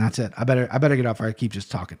gotta say? That's it. I better get off or I keep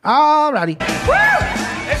just talking. Alrighty. Woo!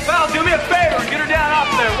 Hey, pal, do me a favor. Get her down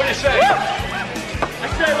off there. What do you say? Woo! I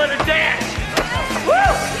say let her dance. Woo!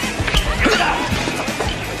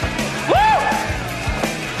 Woo!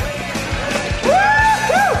 Woo!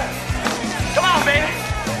 Come on, baby.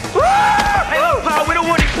 Woo! Hey, look, pal, we don't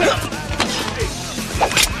want to...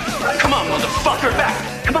 Come on, motherfucker.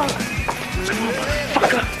 Back. Come on. Come on,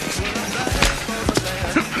 motherfucker.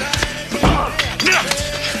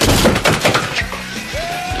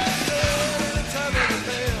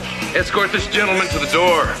 Escort this gentleman to the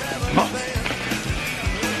door. Come on.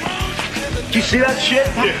 Do you see that shit?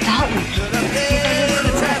 That's Dalton.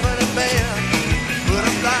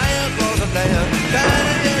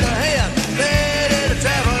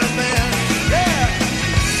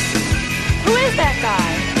 Who is that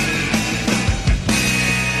guy?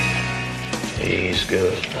 He's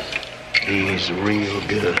good. He's real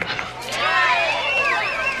good.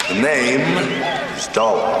 The name is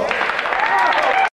Dalton.